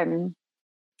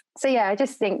 So yeah, I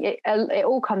just think it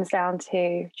all comes down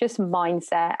to just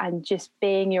mindset and just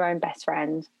being your own best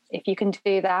friend. If you can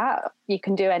do that, you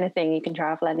can do anything, you can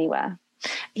travel anywhere.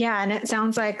 Yeah. And it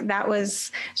sounds like that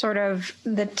was sort of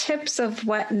the tips of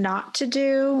what not to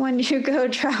do when you go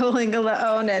traveling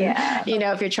alone. And, you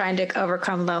know, if you're trying to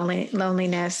overcome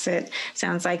loneliness, it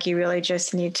sounds like you really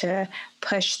just need to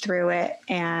push through it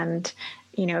and,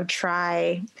 you know,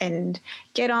 try and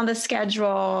get on the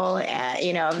schedule,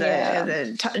 you know,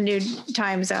 the new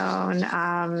time zone,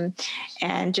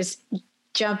 and just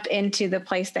jump into the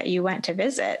place that you went to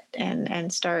visit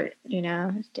and start, you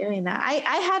know, doing that.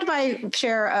 I had my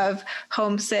share of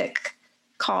homesick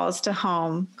calls to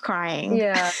home crying.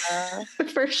 Yeah.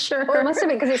 For sure. Well, it must have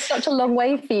been, because it's such a long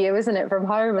way for you, isn't it, from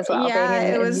home as well,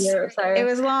 Yeah, being in Europe. So it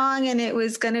was long, and it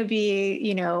was going to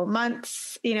be,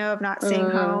 months, of not seeing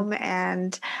home.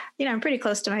 And, I'm pretty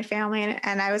close to my family,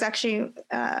 and I was actually,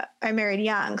 I married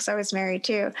young, so I was married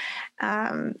too.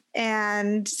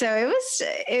 And so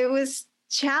it was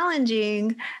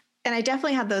challenging. And I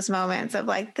definitely had those moments of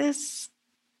like this,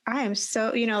 I am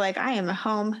so, I am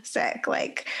homesick,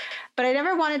 but I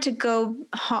never wanted to go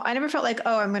home. I never felt like,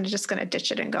 oh, I'm just going to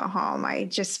ditch it and go home. I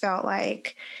just felt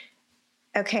like,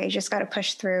 okay, just got to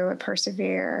push through and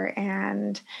persevere.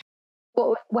 And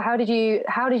how did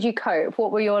you cope?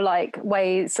 What were your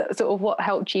ways, sort of what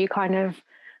helped you kind of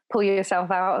pull yourself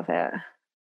out of it?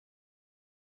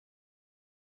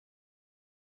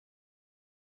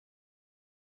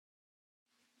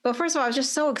 Well, first of all, I was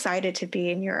just so excited to be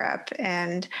in Europe,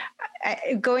 and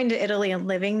going to Italy and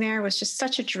living there was just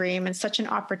such a dream and such an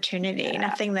opportunity. Yeah.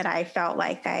 Nothing that I felt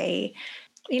like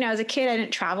as a kid, I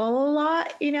didn't travel a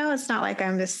lot. It's not like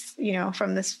I'm this,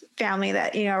 from this family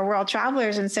that, are world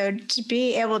travelers. And so to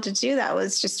be able to do that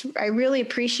was just, I really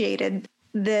appreciated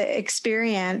the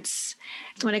experience.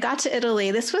 When I got to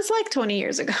Italy, this was like 20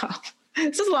 years ago.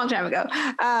 This was a long time ago,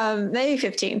 maybe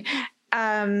 15.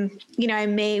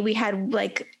 We had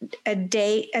like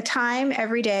a time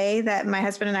every day that my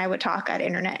husband and I would talk at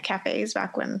internet cafes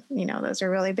back when, those are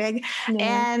really big.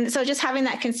 Yeah. And so just having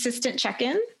that consistent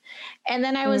check-in. And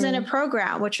then I was in a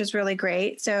program, which was really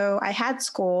great. So I had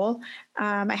school,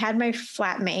 I had my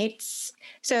flatmates.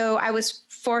 So I was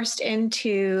forced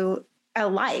into a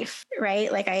life,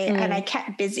 right? And I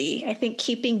kept busy. I think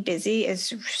keeping busy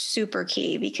is super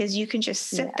key, because you can just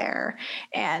sit there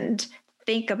and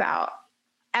think about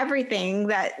everything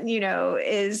that,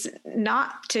 is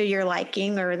not to your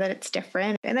liking, or that it's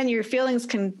different. And then your feelings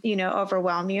can,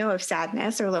 overwhelm you of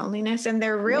sadness or loneliness, and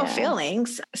they're real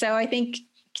feelings. So I think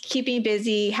keeping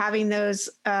busy, having those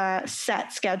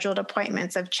set scheduled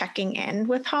appointments of checking in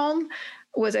with home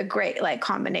was a great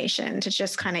combination to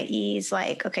just kind of ease,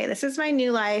 okay, this is my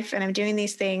new life and I'm doing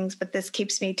these things, but this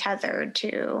keeps me tethered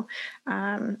to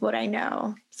what I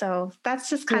know. So that's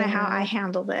just kind of how I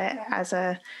handled it as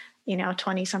a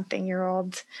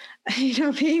 20-something-year-old,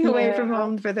 being away from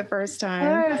home for the first time.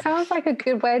 Oh, it sounds like a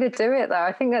good way to do it, though.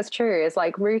 I think that's true. It's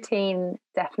routine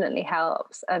definitely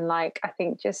helps. And I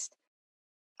think just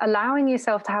allowing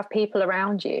yourself to have people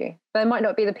around you. They might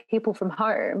not be the people from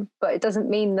home, but it doesn't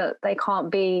mean that they can't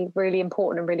be really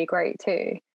important and really great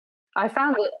too. I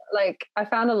found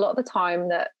a lot of the time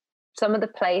that some of the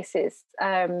places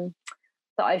that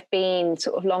I've been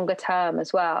sort of longer term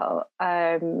as well,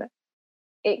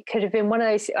 it could have been one of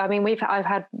those. I mean, I've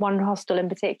had one hostel in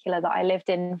particular that I lived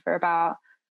in for about,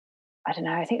 I don't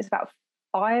know, I think it's about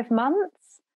 5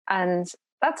 months. And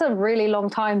that's a really long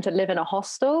time to live in a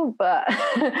hostel. But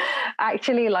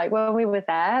actually, when we were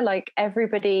there,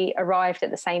 everybody arrived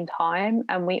at the same time,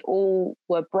 and we all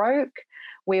were broke.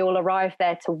 We all arrived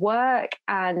there to work,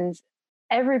 and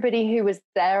everybody who was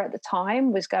there at the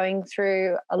time was going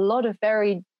through a lot of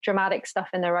very dramatic stuff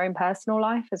in their own personal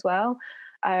life as well.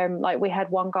 We had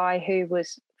one guy who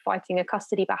was fighting a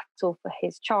custody battle for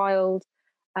his child.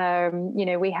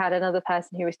 We had another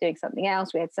person who was doing something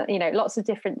else. We had some, lots of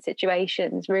different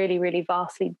situations, really, really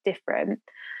vastly different.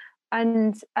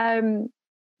 And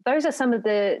those are some of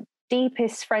the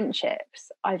deepest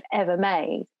friendships I've ever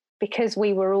made, because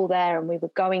we were all there and we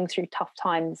were going through tough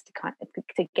times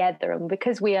together. And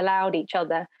because we allowed each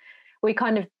other, we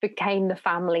kind of became the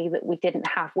family that we didn't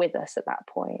have with us at that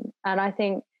point. And I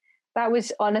think that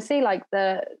was honestly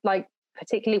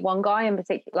particularly one guy in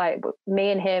particular,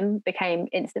 me and him became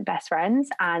instant best friends.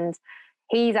 And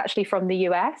he's actually from the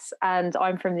US and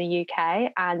I'm from the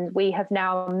UK. And we have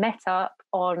now met up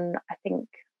on, I think,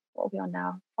 what are we on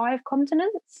now? 5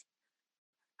 continents.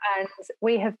 And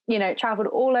we have, traveled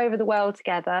all over the world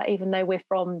together, even though we're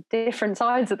from different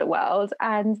sides of the world.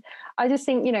 And I just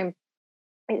think,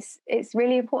 it's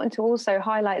really important to also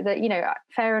highlight that,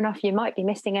 fair enough, you might be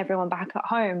missing everyone back at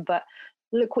home, but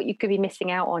look what you could be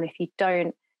missing out on if you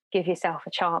don't give yourself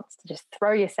a chance to just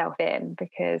throw yourself in.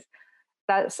 Because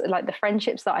that's the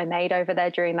friendships that I made over there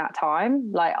during that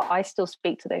time. I still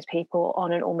speak to those people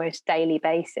on an almost daily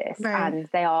basis, right. And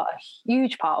they are a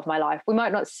huge part of my life. We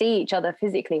might not see each other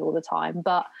physically all the time,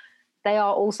 but they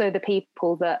are also the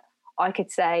people that I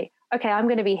could say, okay, I'm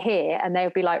going to be here. And they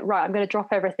would be like, right, I'm going to drop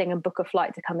everything and book a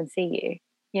flight to come and see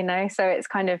you, So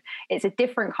it's a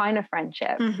different kind of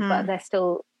friendship, but they're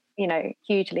still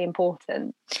hugely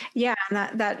important. Yeah.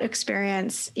 And that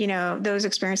experience, those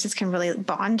experiences can really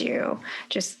bond you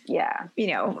just, and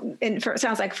it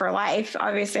sounds like for life,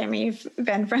 obviously. I mean, you've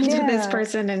been friends with this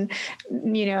person and,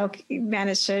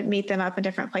 managed to meet them up in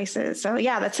different places. So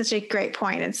yeah, that's such a great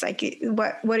point. It's like,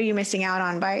 what are you missing out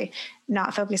on by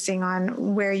not focusing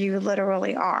on where you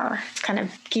literally are? It's kind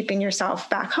of keeping yourself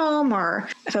back home or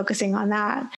focusing on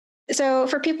that. So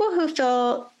for people who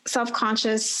feel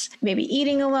self-conscious, maybe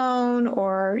eating alone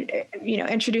or,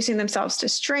 introducing themselves to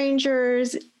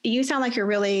strangers, you sound like you're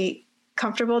really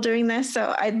comfortable doing this.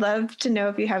 So I'd love to know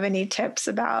if you have any tips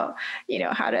about,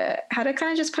 how to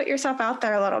kind of just put yourself out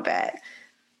there a little bit.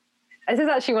 This is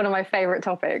actually one of my favorite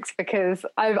topics because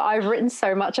I've written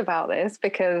so much about this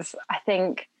because I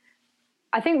think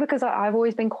because I've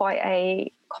always been quite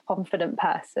a confident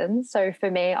person. So for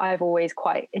me, I've always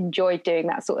quite enjoyed doing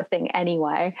that sort of thing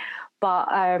anyway. But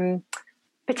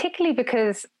particularly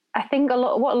because I think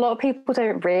what a lot of people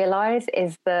don't realize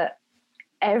is that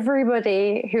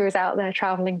everybody who is out there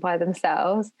traveling by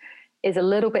themselves is a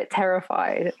little bit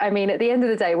terrified. I mean, at the end of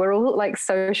the day, we're all like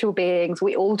social beings.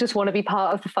 We all just want to be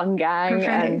part of the fun gang. Right.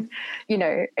 And,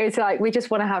 it's like, we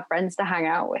just want to have friends to hang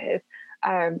out with.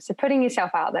 So putting yourself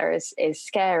out there is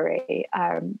scary.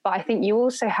 But I think you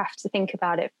also have to think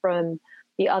about it from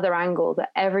the other angle, that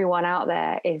everyone out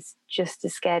there is just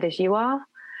as scared as you are.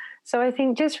 So I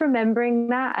think just remembering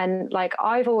that, and like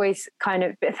I've always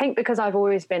because I've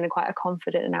always been quite a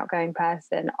confident and outgoing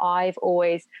person, I've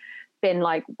always been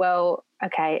like, well,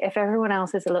 okay, if everyone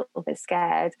else is a little bit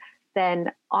scared,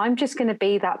 then I'm just going to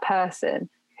be that person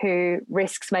who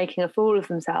risks making a fool of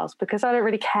themselves because I don't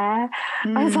really care.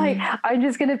 I was like, I'm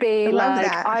just going to be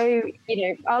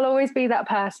I'll always be that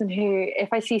person who,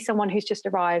 if I see someone who's just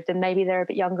arrived and maybe they're a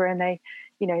bit younger and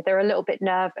they're a little bit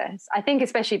nervous. I think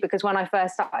especially because when I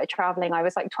first started traveling, I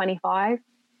was like 25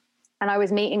 and I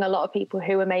was meeting a lot of people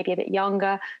who were maybe a bit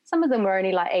younger. Some of them were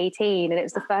only like 18 and it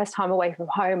was the first time away from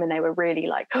home and they were really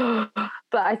like, but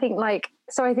I think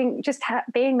just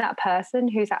being that person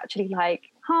who's actually like,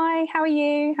 hi, how are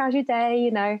you? How's your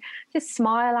day? Just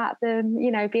smile at them,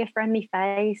 be a friendly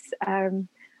face,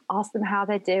 ask them how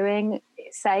they're doing,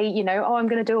 say, oh, I'm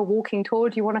going to do a walking tour.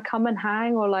 Do you want to come and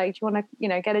hang? Or like, do you want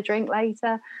to, get a drink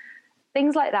later?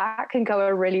 Things like that can go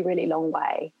a really, really long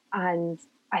way. And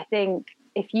I think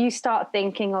if you start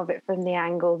thinking of it from the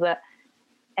angle that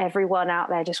everyone out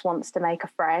there just wants to make a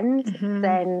friend,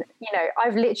 then,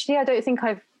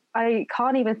 I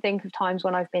can't even think of times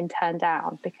when I've been turned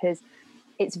down, because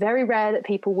it's very rare that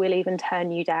people will even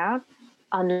turn you down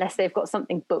unless they've got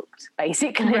something booked,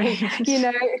 basically,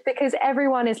 right. Because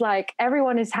everyone is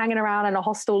hanging around in a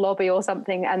hostel lobby or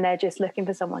something and they're just looking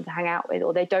for someone to hang out with,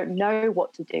 or they don't know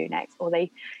what to do next, or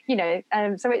they,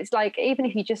 so it's like, even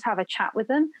if you just have a chat with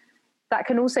them, that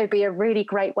can also be a really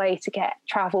great way to get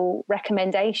travel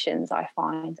recommendations, I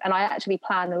find. And I actually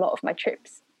plan a lot of my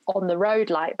trips on the road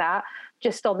like that,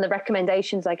 just on the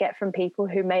recommendations I get from people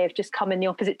who may have just come in the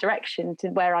opposite direction to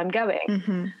where I'm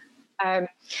going.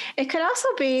 It could also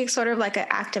be sort of like an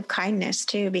act of kindness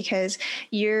too, because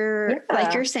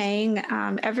like you're saying,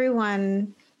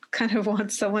 everyone kind of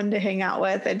wants someone to hang out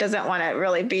with. It doesn't want to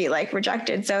really be like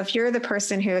rejected. So if you're the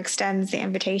person who extends the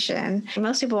invitation,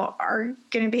 most people are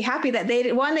going to be happy that they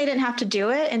didn't have to do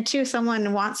it. And two,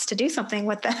 someone wants to do something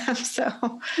with them. So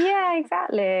yeah,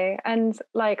 exactly. And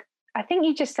like, I think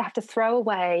you just have to throw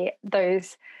away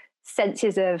those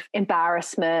senses of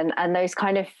embarrassment and those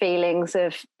kind of feelings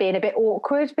of being a bit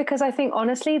awkward, because I think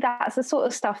honestly, that's the sort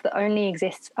of stuff that only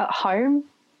exists at home.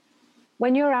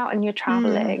 When you're out and you're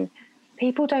traveling,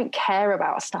 people don't care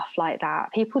about stuff like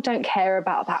that. People don't care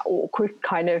about that awkward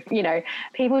kind of,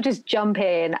 people just jump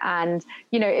in. And,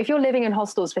 if you're living in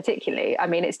hostels particularly, I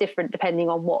mean, it's different depending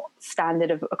on what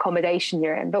standard of accommodation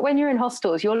you're in. But when you're in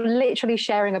hostels, you're literally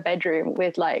sharing a bedroom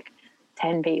with like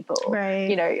 10 people,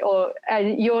 right.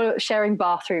 And you're sharing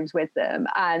bathrooms with them,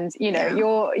 and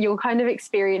you're kind of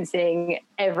experiencing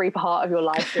every part of your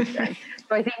life with them.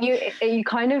 So I think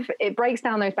it breaks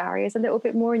down those barriers a little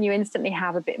bit more, and you instantly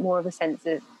have a bit more of a sense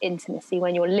of intimacy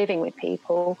when you're living with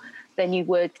people than you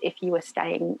would if you were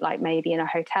staying like maybe in a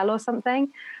hotel or something.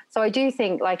 So I do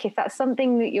think like if that's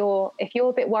something that if you're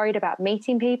a bit worried about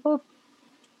meeting people,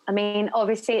 I mean,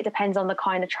 obviously it depends on the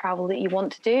kind of travel that you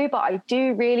want to do, but I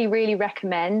do really, really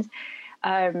recommend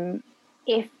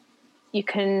if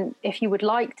you would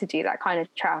like to do that kind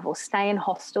of travel, stay in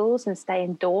hostels and stay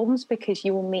in dorms, because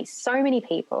you will meet so many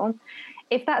people.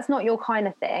 If that's not your kind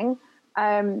of thing,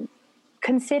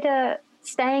 consider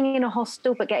staying in a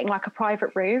hostel but getting like a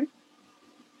private room.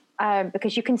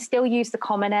 because you can still use the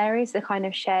common areas, the kind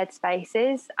of shared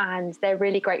spaces, and they're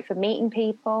really great for meeting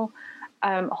people.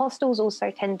 Hostels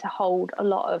also tend to hold a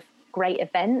lot of great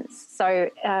events. So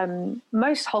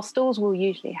most hostels will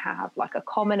usually have like a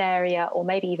common area or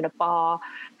maybe even a bar.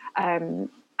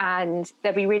 And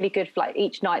they'll be really good for like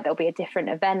each night there'll be a different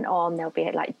event on. There'll be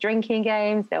like drinking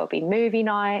games, there'll be movie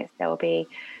nights, there'll be,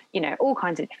 you know, all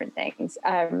kinds of different things.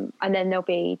 And then there'll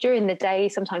be during the day,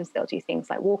 sometimes they'll do things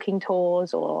like walking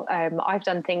tours, or I've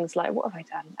done things like, what have I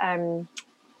done?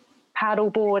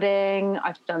 Paddle boarding,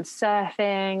 I've done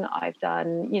surfing, I've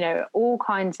done, you know, all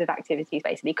kinds of activities,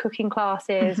 basically cooking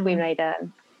classes. We made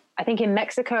I think in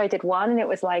Mexico I did one, and it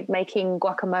was like making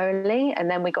guacamole, and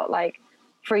then we got like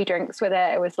free drinks with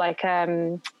it. It was like what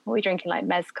were we drinking, like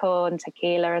mezcal and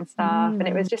tequila and stuff, and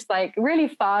it was just like really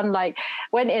fun. Like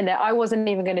went in it, I wasn't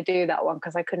even going to do that one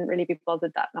because I couldn't really be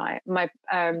bothered that night. My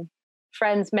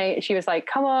friend's mate, she was like,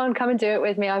 come and do it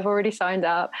with me, I've already signed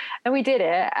up. And we did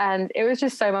it, and it was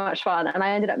just so much fun. And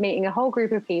I ended up meeting a whole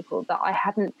group of people that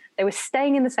they were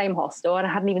staying in the same hostel and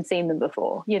I hadn't even seen them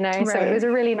before, you know. Right. So it was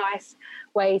a really nice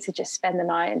way to just spend the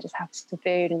night and just have some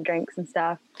food and drinks and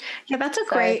stuff. Yeah, that's a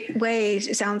great way,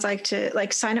 it sounds like, to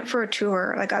like sign up for a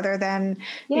tour, like other than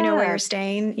you know where you're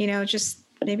staying, you know, just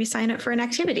maybe sign up for an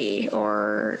activity,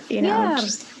 or you know.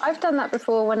 I've done that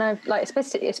before when I've like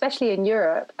especially in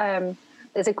Europe.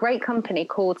 There's a great company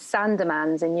called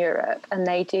Sandermans in Europe, and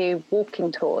they do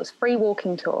walking tours, free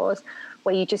walking tours,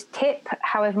 where you just tip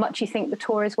however much you think the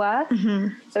tour is worth.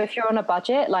 So if you're on a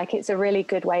budget, like it's a really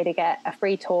good way to get a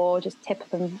free tour. Just tip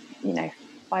them, you know,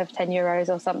 5-10 euros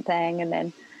or something,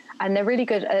 and they're really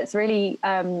good. It's really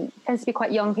tends to be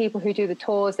quite young people who do the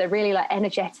tours. They're really like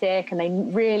energetic, and they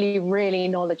really, really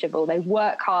knowledgeable. They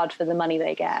work hard for the money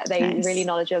they get. They're really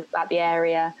knowledgeable about the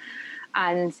area,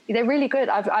 and they're really good.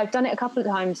 I've done it a couple of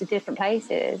times in different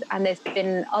places, and there's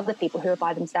been other people who are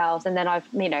by themselves, and then I've,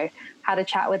 you know, had a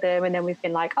chat with them, and then we've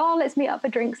been like, oh, let's meet up for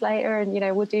drinks later, and you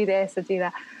know, we'll do this or do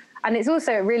that. And it's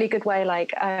also a really good way,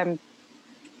 like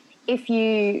if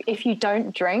you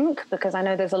don't drink, because I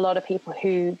know there's a lot of people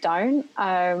who don't,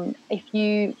 if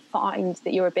you find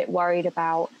that you're a bit worried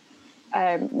about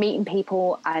meeting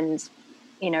people, and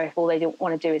you know, if all they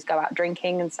want to do is go out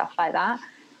drinking and stuff like that,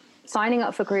 signing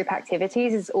up for group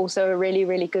activities is also a really,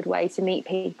 really good way to meet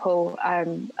people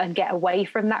and get away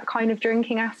from that kind of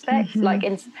drinking aspect. Like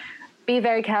be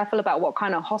very careful about what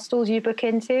kind of hostels you book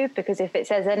into, because if it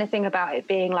says anything about it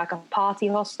being like a party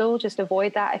hostel, just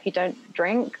avoid that if you don't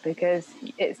drink, because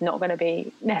it's not going to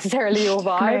be necessarily your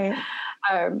vibe.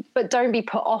 But don't be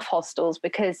put off hostels,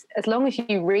 because as long as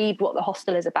you read what the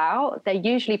hostel is about, they're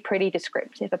usually pretty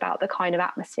descriptive about the kind of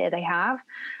atmosphere they have.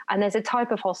 And there's a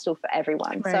type of hostel for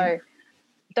everyone. So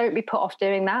don't be put off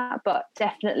doing that, but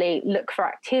definitely look for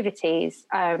activities.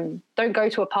 Don't go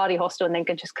to a party hostel and then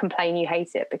just complain you hate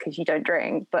it because you don't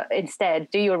drink, but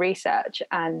instead do your research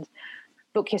and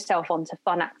book yourself onto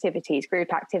fun activities,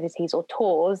 group activities or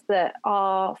tours that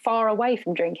are far away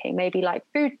from drinking, maybe like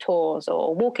food tours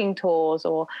or walking tours,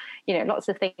 or, you know, lots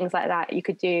of things like that. You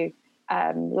could do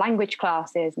language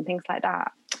classes and things like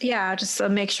that. Yeah, just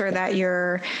make sure that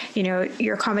your, you know,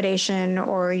 your accommodation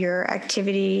or your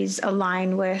activities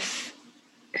align with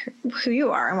who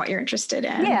you are and what you're interested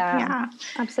in. Yeah,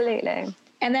 absolutely.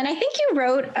 And then I think you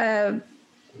wrote a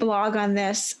blog on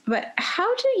this, but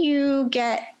how do you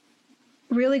get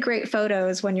really great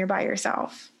photos when you're by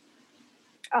yourself?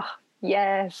 Oh,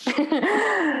 yes.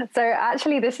 So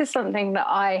actually, this is something that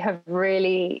I have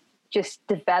really just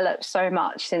developed so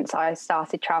much since I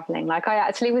started traveling. Like I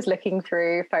actually was looking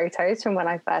through photos from when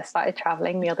I first started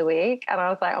traveling the other week, and I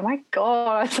was like, oh my God,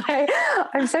 I was like,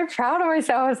 I'm so proud of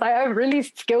myself. I was like, I'm really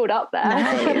skilled up there.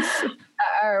 Nice.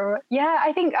 Yeah,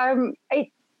 I think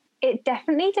it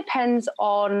definitely depends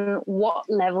on what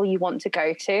level you want to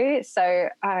go to. So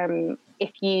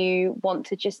if you want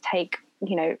to just take,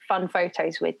 you know, fun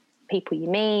photos with people you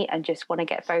meet and just want to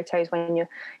get photos when you're,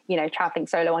 you know, traveling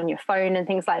solo on your phone and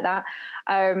things like that,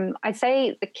 I'd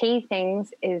say the key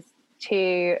things is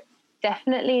to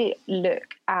definitely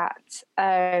look at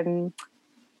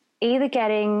either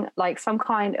getting like some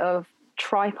kind of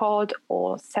tripod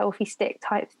or selfie stick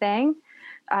type thing,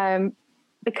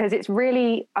 because it's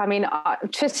really, I mean,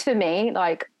 just for me,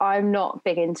 like I'm not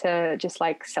big into just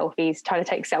like selfies, trying to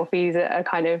take selfies at a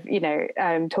kind of, you know,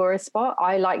 tourist spot.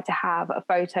 I like to have a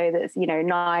photo that's, you know,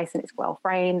 nice and it's well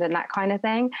framed and that kind of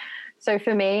thing. So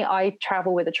for me, I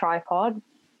travel with a tripod,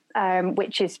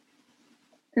 which is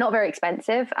not very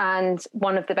expensive and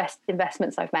one of the best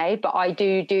investments I've made. But I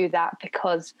do that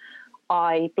because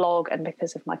I blog and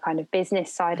because of my kind of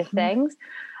business side of things.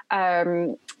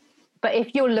 But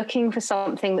if you're looking for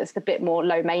something that's a bit more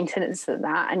low maintenance than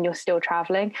that and you're still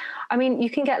traveling, I mean, you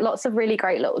can get lots of really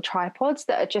great little tripods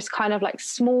that are just kind of like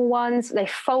small ones. They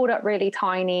fold up really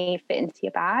tiny, fit into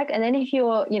your bag. And then if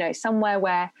you're, you know, somewhere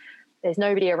where there's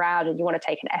nobody around and you want to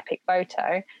take an epic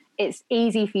photo, it's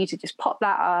easy for you to just pop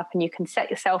that up and you can set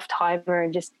your self timer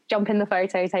and just jump in the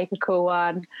photo, take a cool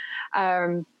one.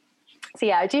 So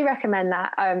yeah, I do recommend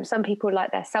that. Some people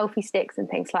like their selfie sticks and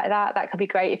things like that. That could be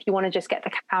great if you want to just get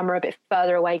the camera a bit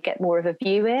further away, get more of a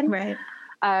view in. Right.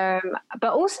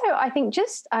 But also I think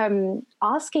just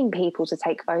asking people to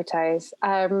take photos.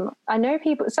 I know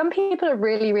some people are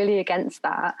really, really against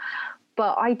that.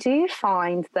 But I do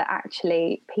find that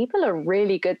actually people are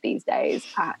really good these days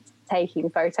at taking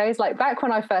photos. Like back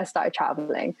when I first started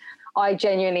traveling, I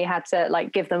genuinely had to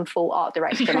like give them full art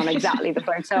direction on exactly the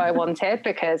photo I wanted,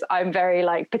 because I'm very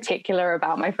like particular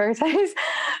about my photos.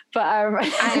 But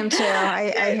I am too.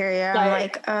 I hear you. I'm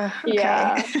like, okay.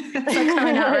 Yeah. It's not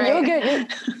coming out right. You're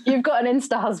good. You've got an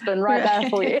Insta husband right there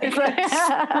for you.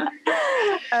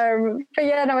 But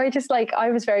yeah, no, I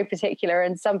was very particular,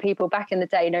 and some people back in the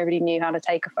day, nobody knew how to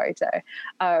take a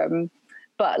photo.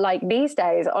 But like these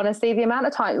days, honestly,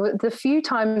 the few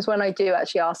times when I do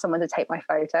actually ask someone to take my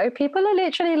photo, people are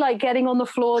literally like getting on the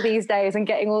floor these days and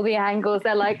getting all the angles.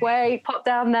 They're like, wait, pop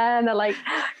down there. And they're like,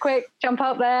 quick, jump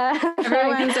up there.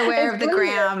 Everyone's aware of the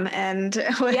gram and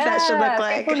what that should look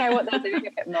like. People know what they're doing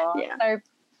a bit more. Yeah. So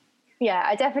yeah,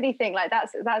 I definitely think like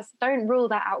that's don't rule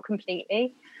that out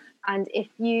completely. And if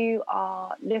you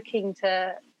are looking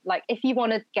to, like, if you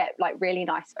want to get like really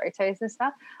nice photos and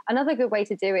stuff, another good way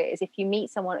to do it is if you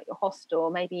meet someone at your hostel,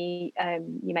 maybe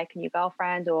you make a new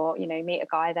girlfriend, or, you know, meet a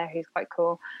guy there who's quite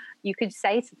cool. You could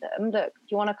say to them, look, do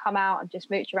you want to come out and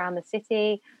just mooch around the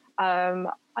city?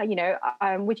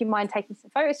 Would you mind taking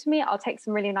some photos for me? I'll take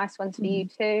some really nice ones for you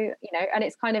too, you know. And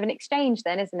it's kind of an exchange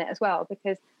then, isn't it, as well?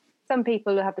 Because some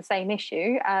people have the same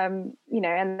issue, and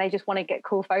they just want to get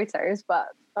cool photos. But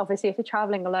obviously, if you're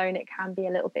traveling alone, it can be a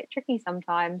little bit tricky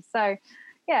sometimes. So,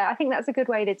 yeah, I think that's a good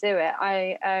way to do it.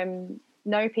 I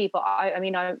know people.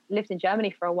 I lived in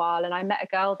Germany for a while, and I met a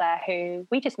girl there who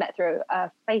we just met through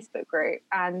a Facebook group,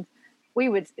 and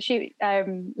she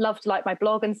loved like my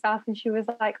blog and stuff, and she was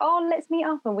like, oh, let's meet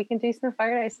up and we can do some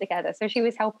photos together. So she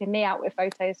was helping me out with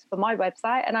photos for my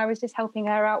website, and I was just helping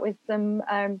her out with some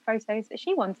photos that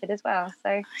she wanted as well.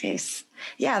 So nice.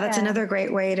 Yeah, that's another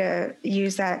great way to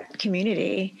use that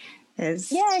community is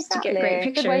to get great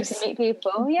pictures. Good way to meet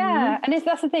people. Yeah. And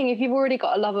that's the thing, if you've already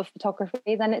got a love of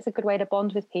photography, then it's a good way to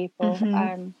bond with people.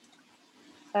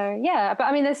 So yeah, but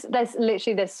I mean,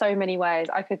 there's so many ways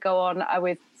I could go on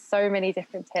with so many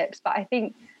different tips, but I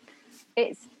think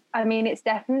it's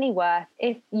definitely worth,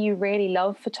 if you really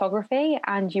love photography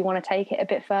and you want to take it a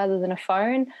bit further than a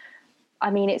phone, I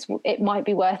mean, it might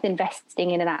be worth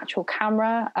investing in an actual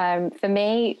camera. For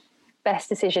me, best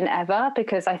decision ever,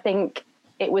 because I think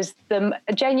it was the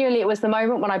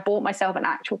moment when I bought myself an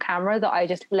actual camera that I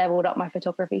just leveled up my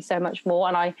photography so much more,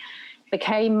 and I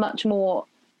became much more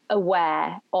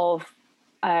aware of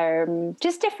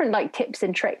just different like tips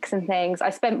and tricks and things. I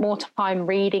spent more time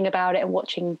reading about it and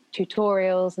watching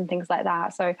tutorials and things like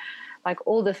that. So like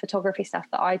all the photography stuff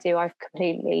that I do, I've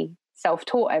completely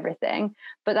self-taught everything.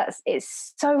 But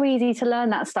it's so easy to learn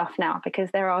that stuff now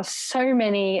because there are so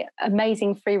many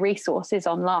amazing free resources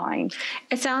online.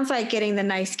 It sounds like getting the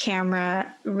nice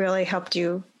camera really helped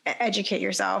you educate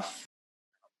yourself.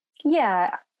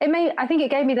 Yeah. I think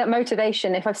it gave me that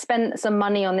motivation. If I've spent some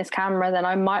money on this camera, then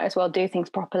I might as well do things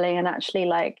properly and actually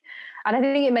and I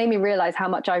think it made me realize how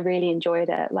much I really enjoyed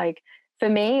it. Like for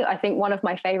me, I think one of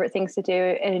my favorite things to do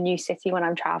in a new city when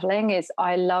I'm traveling is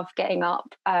I love getting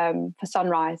up for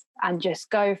sunrise and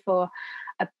just go for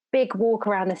a big walk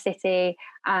around the city.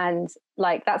 And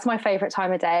like, that's my favorite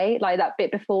time of day. Like that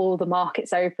bit before the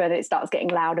markets open, it starts getting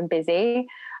loud and busy.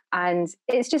 And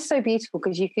it's just so beautiful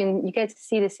because you get to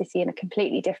see the city in a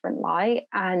completely different light,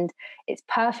 and it's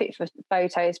perfect for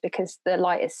photos because the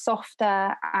light is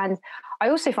softer. And I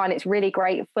also find it's really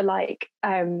great for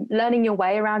learning your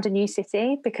way around a new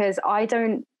city, because I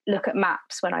don't look at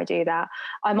maps when I do that.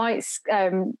 I might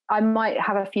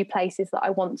have a few places that I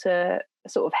want to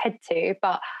sort of head to,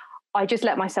 but I just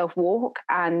let myself walk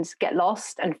and get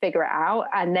lost and figure it out.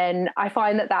 And then I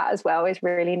find that as well is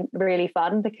really, really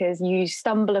fun, because you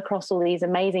stumble across all these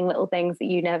amazing little things that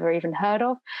you never even heard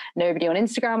of. Nobody on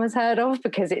Instagram has heard of,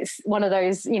 because it's one of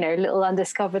those, little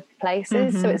undiscovered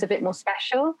places. So it's a bit more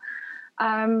special.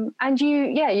 And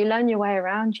you learn your way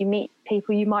around, you meet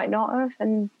people you might not have.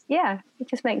 And it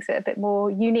just makes it a bit more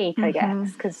unique, I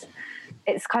guess, because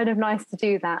it's kind of nice to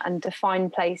do that and to find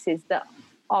places that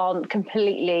aren't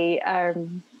completely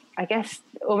I guess,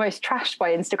 almost trashed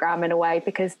by Instagram in a way,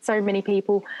 because so many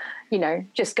people, you know,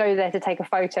 just go there to take a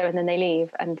photo and then they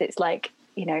leave. And it's like,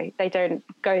 you know, they don't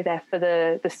go there for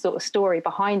the sort of story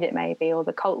behind it, maybe, or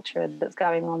the culture that's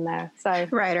going on there. So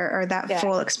right, or that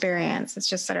full experience. It's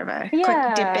just sort of a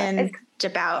quick dip in,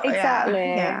 dip out. Exactly.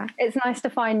 Yeah. It's nice to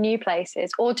find new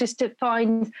places, or just to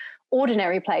find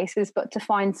ordinary places, but to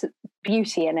find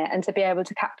beauty in it and to be able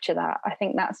to capture that. I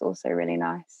think that's also really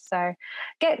nice. So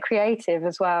get creative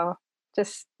as well.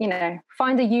 Just, you know,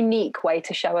 find a unique way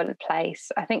to show a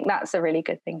place. I think that's a really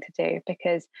good thing to do,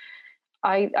 because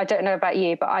I don't know about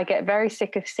you, but I get very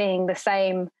sick of seeing the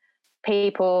same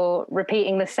people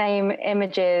repeating the same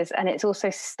images, and it's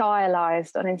also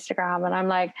stylized on Instagram. And I'm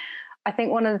like, I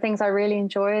think one of the things I really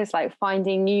enjoy is like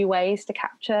finding new ways to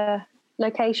capture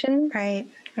locations. Right.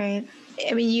 I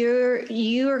mean,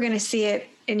 you are going to see it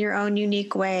in your own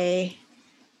unique way,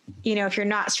 you know, if you're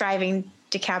not striving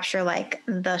to capture like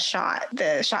the shot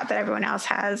that everyone else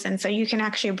has. And so you can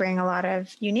actually bring a lot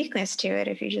of uniqueness to it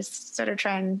if you just sort of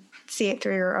try and see it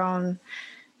through your own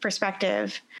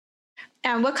perspective.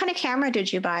 And what kind of camera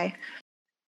did you buy?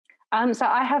 So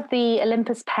I have the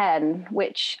Olympus pen,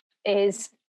 which is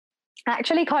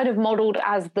actually kind of modeled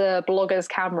as the blogger's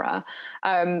camera.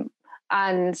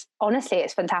 And honestly,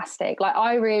 it's fantastic. Like,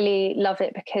 I really love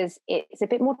it because it's a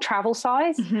bit more travel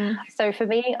size. Mm-hmm. So for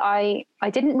me, I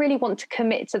didn't really want to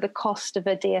commit to the cost of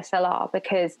a DSLR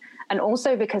and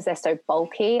also because they're so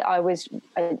bulky.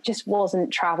 It just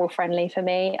wasn't travel friendly for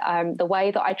me. The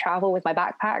way that I travel with my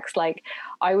backpacks, like,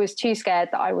 I was too scared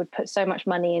that I would put so much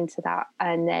money into that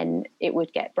and then it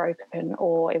would get broken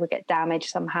or it would get damaged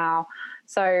somehow.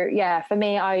 So yeah, for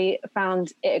me, I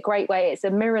found it a great way. It's a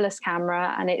mirrorless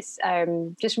camera, and it's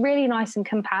just really nice and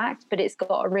compact, but it's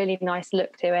got a really nice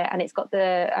look to it, and it's got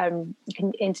you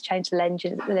can interchange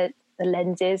the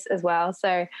lenses as well.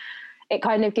 So it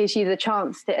kind of gives you the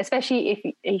chance to,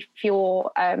 especially if you're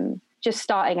just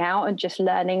starting out and just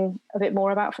learning a bit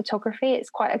more about photography, it's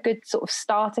quite a good sort of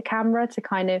starter camera to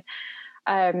kind of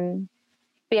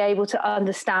be able to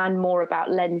understand more about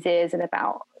lenses and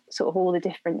about sort of all the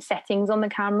different settings on the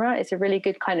camera. It's a really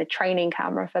good kind of training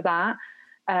camera for that.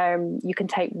 You can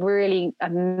take really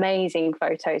amazing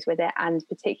photos with it, and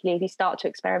particularly if you start to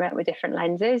experiment with different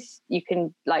lenses, you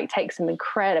can like take some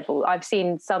incredible. I've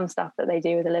seen some stuff that they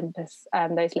do with Olympus,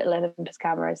 those little Olympus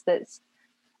cameras, that's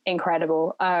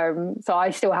incredible. So I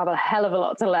still have a hell of a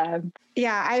lot to learn.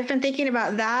 Yeah, I've been thinking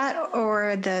about that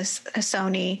or the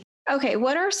Sony. Okay,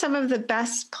 what are some of the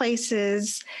best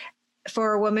places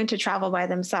for a woman to travel by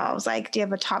themselves? Like, do you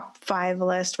have a top 5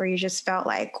 list where you just felt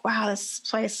like, wow, this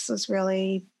place was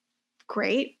really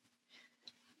great?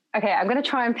 Okay, I'm going to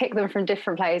try and pick them from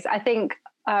different places. I think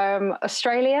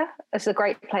Australia is a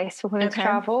great place for women to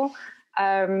travel.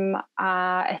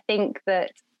 I think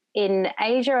that in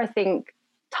Asia, I think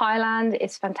Thailand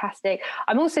is fantastic.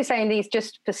 I'm also saying these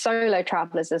just for solo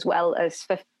travelers as well as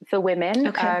for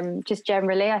women. Just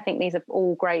generally, I think these are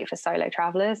all great for solo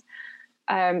travelers.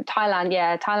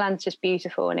 Thailand's just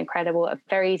beautiful and incredible.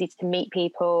 Very easy to meet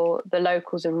people. The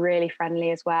locals are really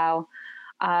friendly as well.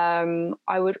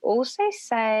 I would also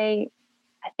say,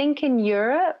 I think in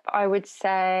Europe, I would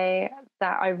say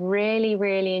that I really,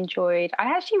 really enjoyed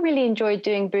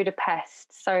doing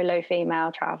Budapest solo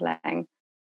female traveling.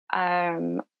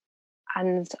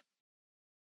 It's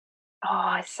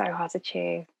so hard to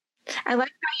choose. I like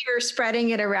how you're spreading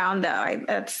it around though.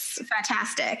 That's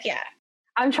fantastic. Yeah.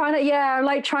 I'm trying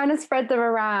to spread them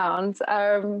around.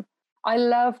 I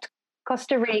loved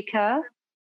Costa Rica.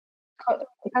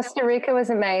 Costa Rica was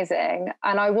amazing.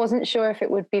 And I wasn't sure if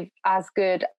it would be as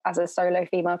good as a solo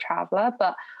female traveler,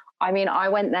 but I mean, I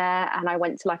went there and I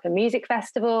went to like a music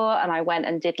festival and I went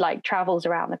and did like travels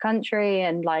around the country,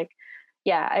 and like,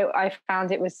 I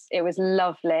found it was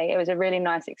lovely. It was a really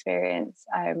nice experience.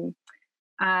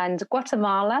 And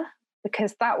Guatemala,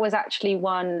 because that was actually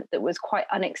one that was quite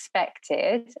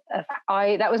unexpected.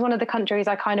 That was one of the countries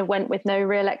I kind of went with no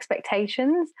real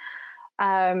expectations.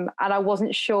 And I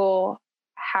wasn't sure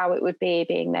how it would be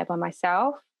being there by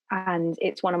myself. And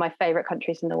it's one of my favorite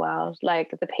countries in the world.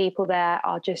 Like, the people there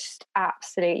are just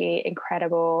absolutely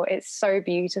incredible. It's so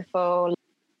beautiful.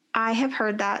 I have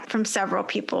heard that from several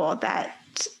people that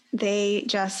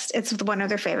it's one of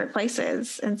their favorite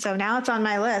places. And so now it's on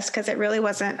my list because it really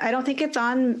wasn't, I don't think it's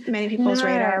on many people's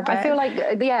radar. But I feel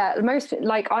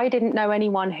like, I didn't know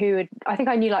anyone I think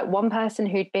I knew like one person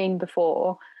who'd been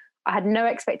before. I had no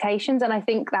expectations. And I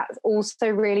think that's also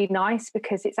really nice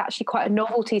because it's actually quite a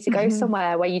novelty to go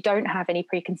somewhere where you don't have any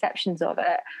preconceptions of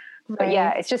it. But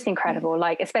it's just incredible.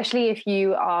 Like, especially if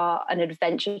you are an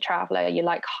adventure traveler, you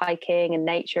like hiking and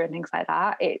nature and things like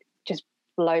that. It just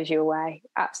blows you away.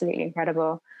 Absolutely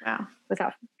incredible. Wow.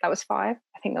 That was 5?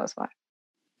 I think that was 5.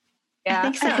 Yeah. I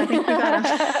think so. I think we got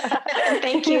them.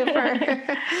 Thank you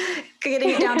for getting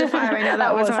it down to 5. I know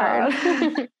that was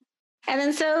hard. And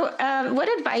then so what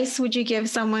advice would you give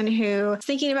someone who is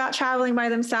thinking about traveling by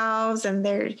themselves and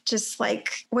they're just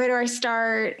like, where do I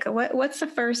start? What's the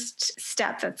first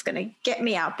step that's going to get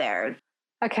me out there?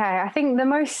 Okay, I think the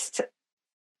most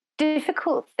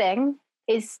difficult thing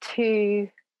is to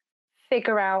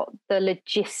figure out the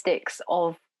logistics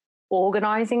of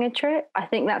organizing a trip. I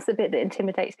think that's the bit that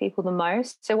intimidates people the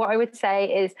most. So what I would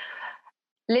say is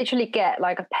literally get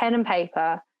like a pen and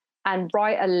paper and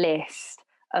write a list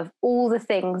of all the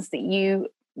things that you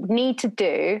need to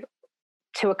do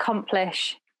to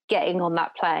accomplish getting on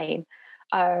that plane.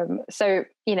 So,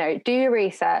 you know, do your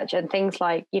research and things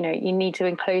like, you know, you need to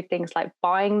include things like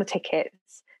buying the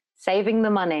tickets, saving the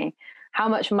money, how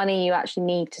much money you actually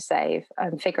need to save,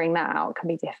 and figuring that out can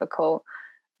be difficult,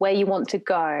 where you want to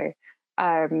go,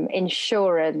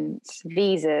 insurance,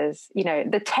 visas, you know,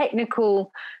 the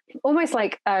technical, almost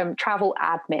like travel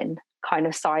admin kind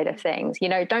of side of things. You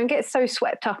know, don't get so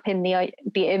swept up in the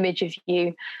image of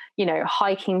you know,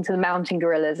 hiking to the mountain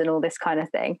gorillas and all this kind of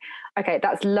thing. Okay,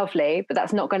 that's lovely, but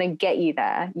that's not going to get you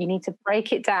there. You need to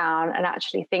break it down and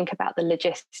actually think about the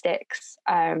logistics.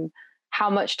 How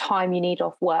much time you need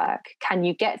off work? Can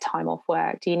you get time off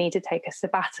work? Do you need to take a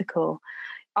sabbatical?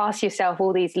 Ask yourself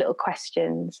all these little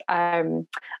questions. I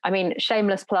mean,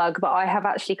 shameless plug, but I have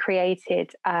actually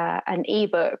created an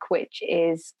ebook which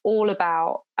is all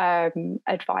about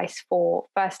advice for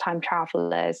first-time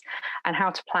travelers and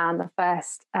how to plan the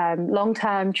first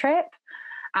long-term trip.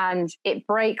 And it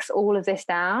breaks all of this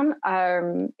down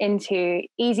into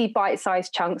easy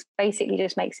bite-sized chunks, basically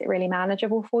just makes it really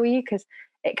manageable for you, because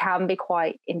it can be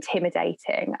quite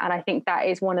intimidating. And I think that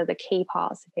is one of the key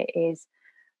parts of it is,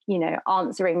 you know,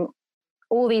 answering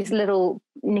all these little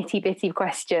nitty-bitty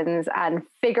questions and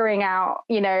figuring out,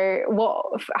 you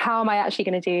know, how am I actually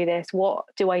going to do this? What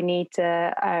do I need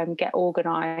to get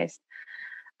organized?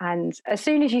 And as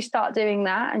soon as you start doing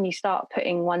that and you start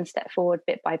putting one step forward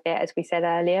bit by bit, as we said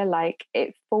earlier, like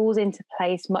it falls into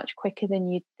place much quicker than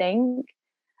you'd think,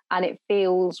 and it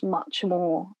feels much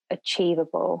more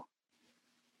achievable.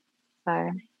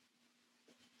 So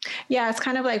yeah, it's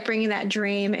kind of like bringing that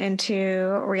dream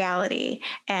into reality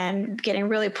and getting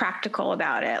really practical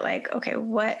about it. Like, okay,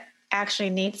 what actually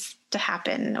needs to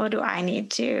happen? What do I need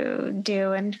to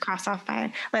do and cross off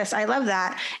my list? I love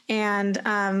that. And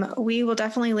we will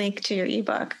definitely link to your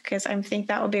ebook, because I think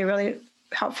that will be a really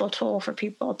helpful tool for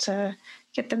people to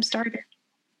get them started.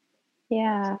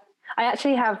 Yeah. I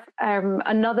actually have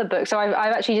another book. So I've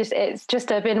actually it's just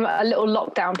been a little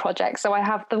lockdown project. So I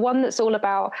have the one that's all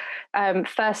about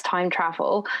first time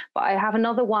travel, but I have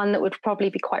another one that would probably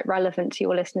be quite relevant to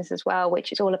your listeners as well,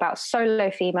 which is all about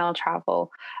solo female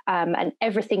travel and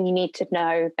everything you need to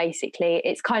know. Basically,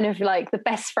 it's kind of like the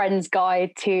best friend's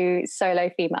guide to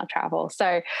solo female travel.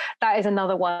 So that is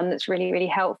another one that's really, really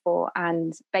helpful.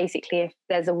 And basically, if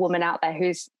there's a woman out there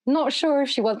who's not sure if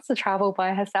she wants to travel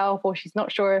by herself, or she's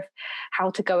not sure how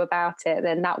to go about it,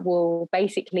 then that will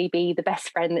basically be the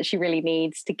best friend that she really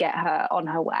needs to get her on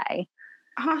her way.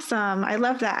 Awesome. I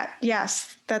love that.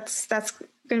 Yes, that's going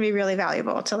to be really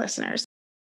valuable to listeners.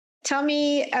 Tell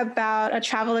me about a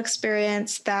travel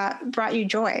experience that brought you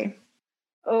joy.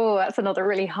 Oh, that's another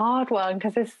really hard one,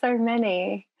 because there's so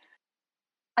many.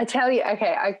 I tell you,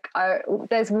 okay,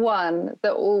 there's one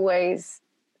that always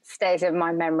stays in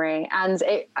my memory, and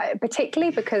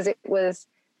particularly because it was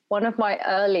one of my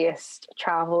earliest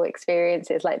travel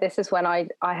experiences. Like, this is when I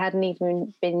hadn't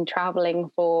even been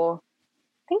traveling for,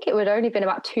 I think it would only been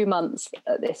about 2 months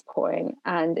at this point,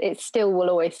 and it still will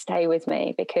always stay with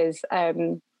me, because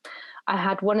I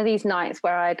had one of these nights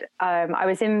where I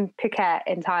was in Phuket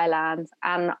in Thailand,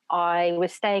 and I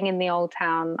was staying in the old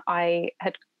town. I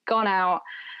had gone out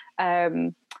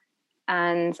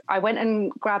and I went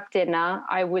and grabbed dinner.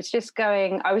 I was just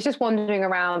wandering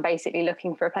around, basically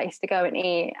looking for a place to go and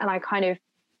eat. And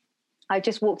I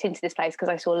just walked into this place because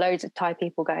I saw loads of Thai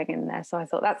people going in there. So I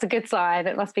thought, that's a good sign.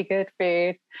 It must be good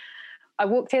food. I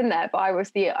walked in there, but I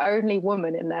was the only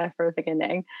woman in there for the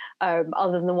beginning,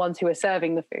 other than the ones who were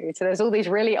serving the food. So there's all these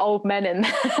really old men in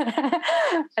there.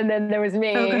 And then there was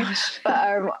me. Oh, gosh.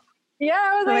 But yeah,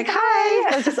 I was like,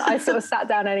 hi. I sort of sat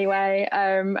down anyway.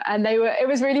 And it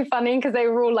was really funny, because they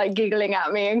were all like giggling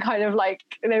at me, and kind of like,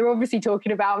 they were obviously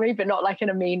talking about me, but not like in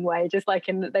a mean way, just like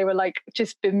they were like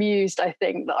just bemused, I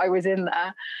think, that I was in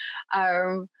there.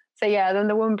 So yeah, then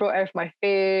the woman brought over my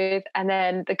food, and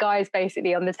then the guys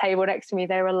basically on the table next to me,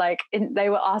 they were like, they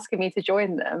were asking me to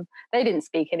join them. They didn't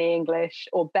speak any English,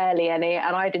 or barely any,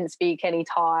 and I didn't speak any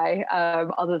Thai,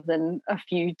 other than a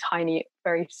few tiny,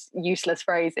 very useless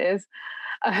phrases.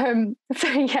 So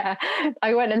yeah,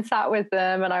 I went and sat with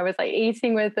them, and I was like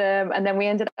eating with them, and then we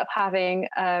ended up having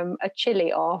a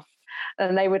chili off.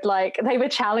 And they were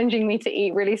challenging me to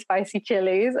eat really spicy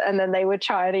chilies, and then they would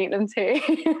try and eat them too.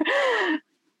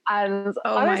 And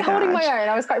I was holding my own.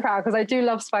 I was quite proud because I do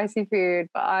love spicy food,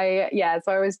 but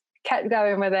so I was kept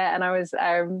going with it, and I was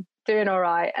doing all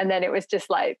right. And then it was just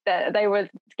like they were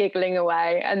giggling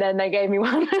away, and then they gave me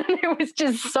one, and it was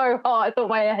just so hot. I thought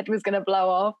my head was going to blow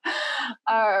off.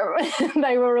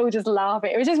 They were all just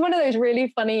laughing. It was just one of those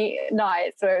really funny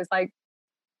nights where it was like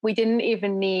we didn't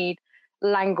even need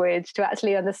language to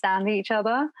actually understand each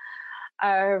other,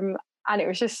 and it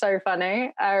was just so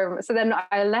funny. So then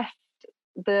I left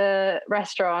the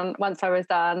restaurant once I was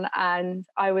done, and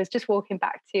I was just walking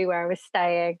back to where I was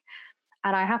staying,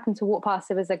 and I happened to walk past.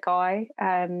 There was a guy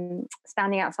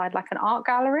standing outside like an art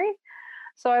gallery.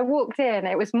 So I walked in.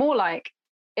 It was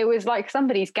like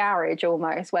somebody's garage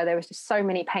almost, where there was just so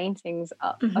many paintings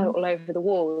all over the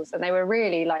walls, and they were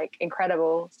really like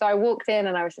incredible. So I walked in,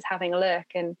 and I was just having a look,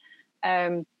 and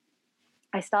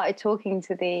I started talking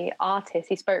to the artist.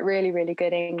 He spoke really, really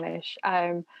good English.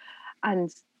 And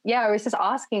yeah, I was just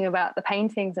asking about the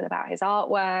paintings and about his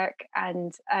artwork.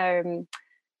 And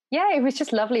it was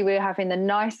just lovely. We were having the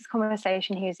nicest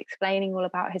conversation. He was explaining all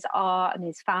about his art and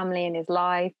his family and his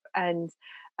life. And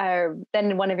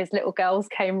then one of his little girls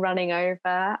came running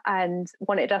over and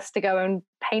wanted us to go and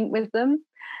paint with them.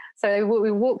 So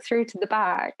we walked through to the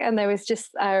back, and there was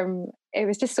just it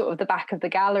was just sort of the back of the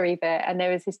gallery bit, and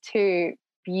there was the two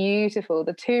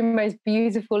most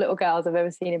beautiful little girls I've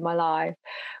ever seen in my life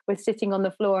were sitting on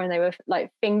the floor, and they were like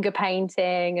finger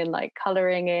painting and like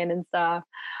colouring in and stuff.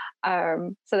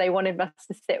 So they wanted us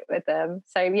to sit with them.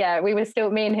 So yeah,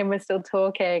 me and him were still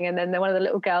talking, and then one of the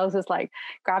little girls was like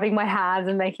grabbing my hands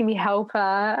and making me help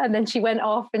her, and then she went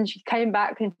off and she came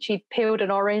back and she peeled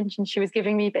an orange and she was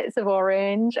giving me bits of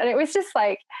orange, and it was just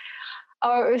like,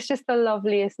 it was just the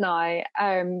loveliest night.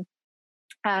 And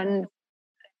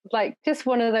like just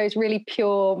one of those really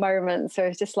pure moments. So I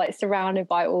was just like surrounded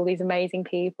by all these amazing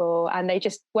people, and they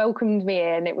just welcomed me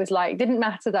in. It was like, didn't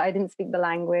matter that I didn't speak the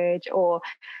language, or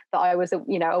that I was a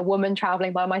woman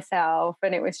traveling by myself.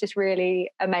 And it was just really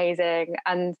amazing.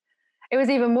 And it was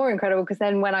even more incredible because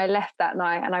then when I left that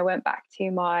night and I went back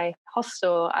to my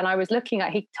hostel, and I was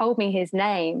he told me his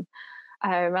name.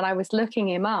 And I was looking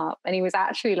him up, and he was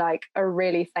actually like a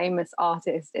really famous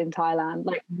artist in Thailand,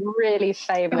 like really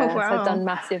famous. Oh, wow. Had done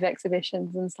massive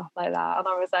exhibitions and stuff like that. And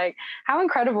I was like, how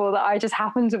incredible that I just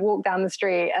happened to walk down the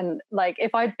street, and like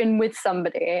if I'd been with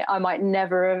somebody, that might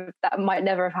never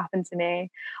have happened to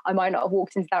me. I might not have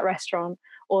walked into that restaurant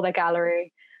or the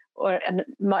gallery, and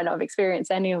might not have experienced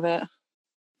any of it.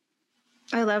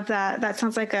 I love that. That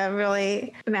sounds like a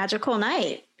really magical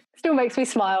night. Still makes me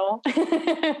smile.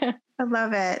 I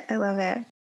love it. I love it.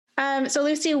 So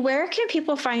Lucy, where can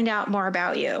people find out more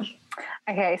about you?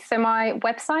 Okay, so my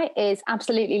website is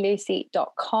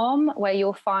absolutelylucy.com, where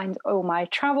you'll find all my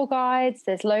travel guides.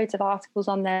 There's loads of articles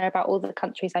on there about all the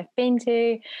countries I've been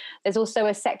to. There's also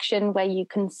a section where you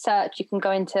can search, you can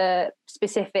go into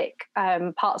specific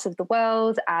parts of the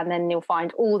world, and then you'll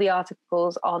find all the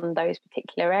articles on those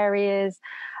particular areas.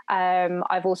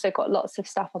 I've also got lots of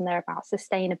stuff on there about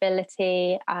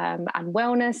sustainability and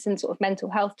wellness and sort of mental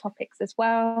health topics as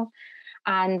well.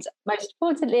 And most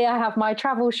importantly, I have my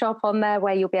travel shop on there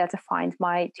where you'll be able to find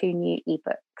my 2 new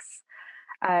ebooks.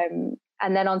 And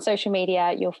then on social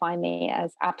media, you'll find me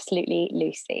as Absolutely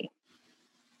Lucy.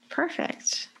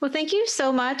 Perfect. Well, thank you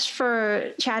so much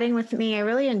for chatting with me. I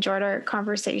really enjoyed our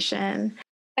conversation.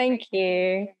 Thank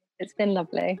you. It's been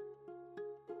lovely.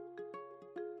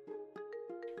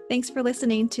 Thanks for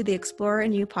listening to the Explorer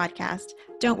in You podcast.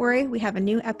 Don't worry, we have a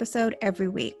new episode every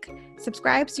week.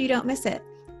 Subscribe so you don't miss it.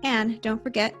 And don't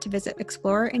forget to visit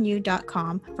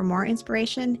explorerinyou.com for more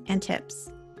inspiration and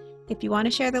tips. If you want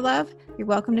to share the love, you're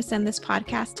welcome to send this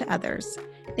podcast to others.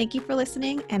 Thank you for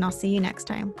listening, and I'll see you next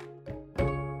time.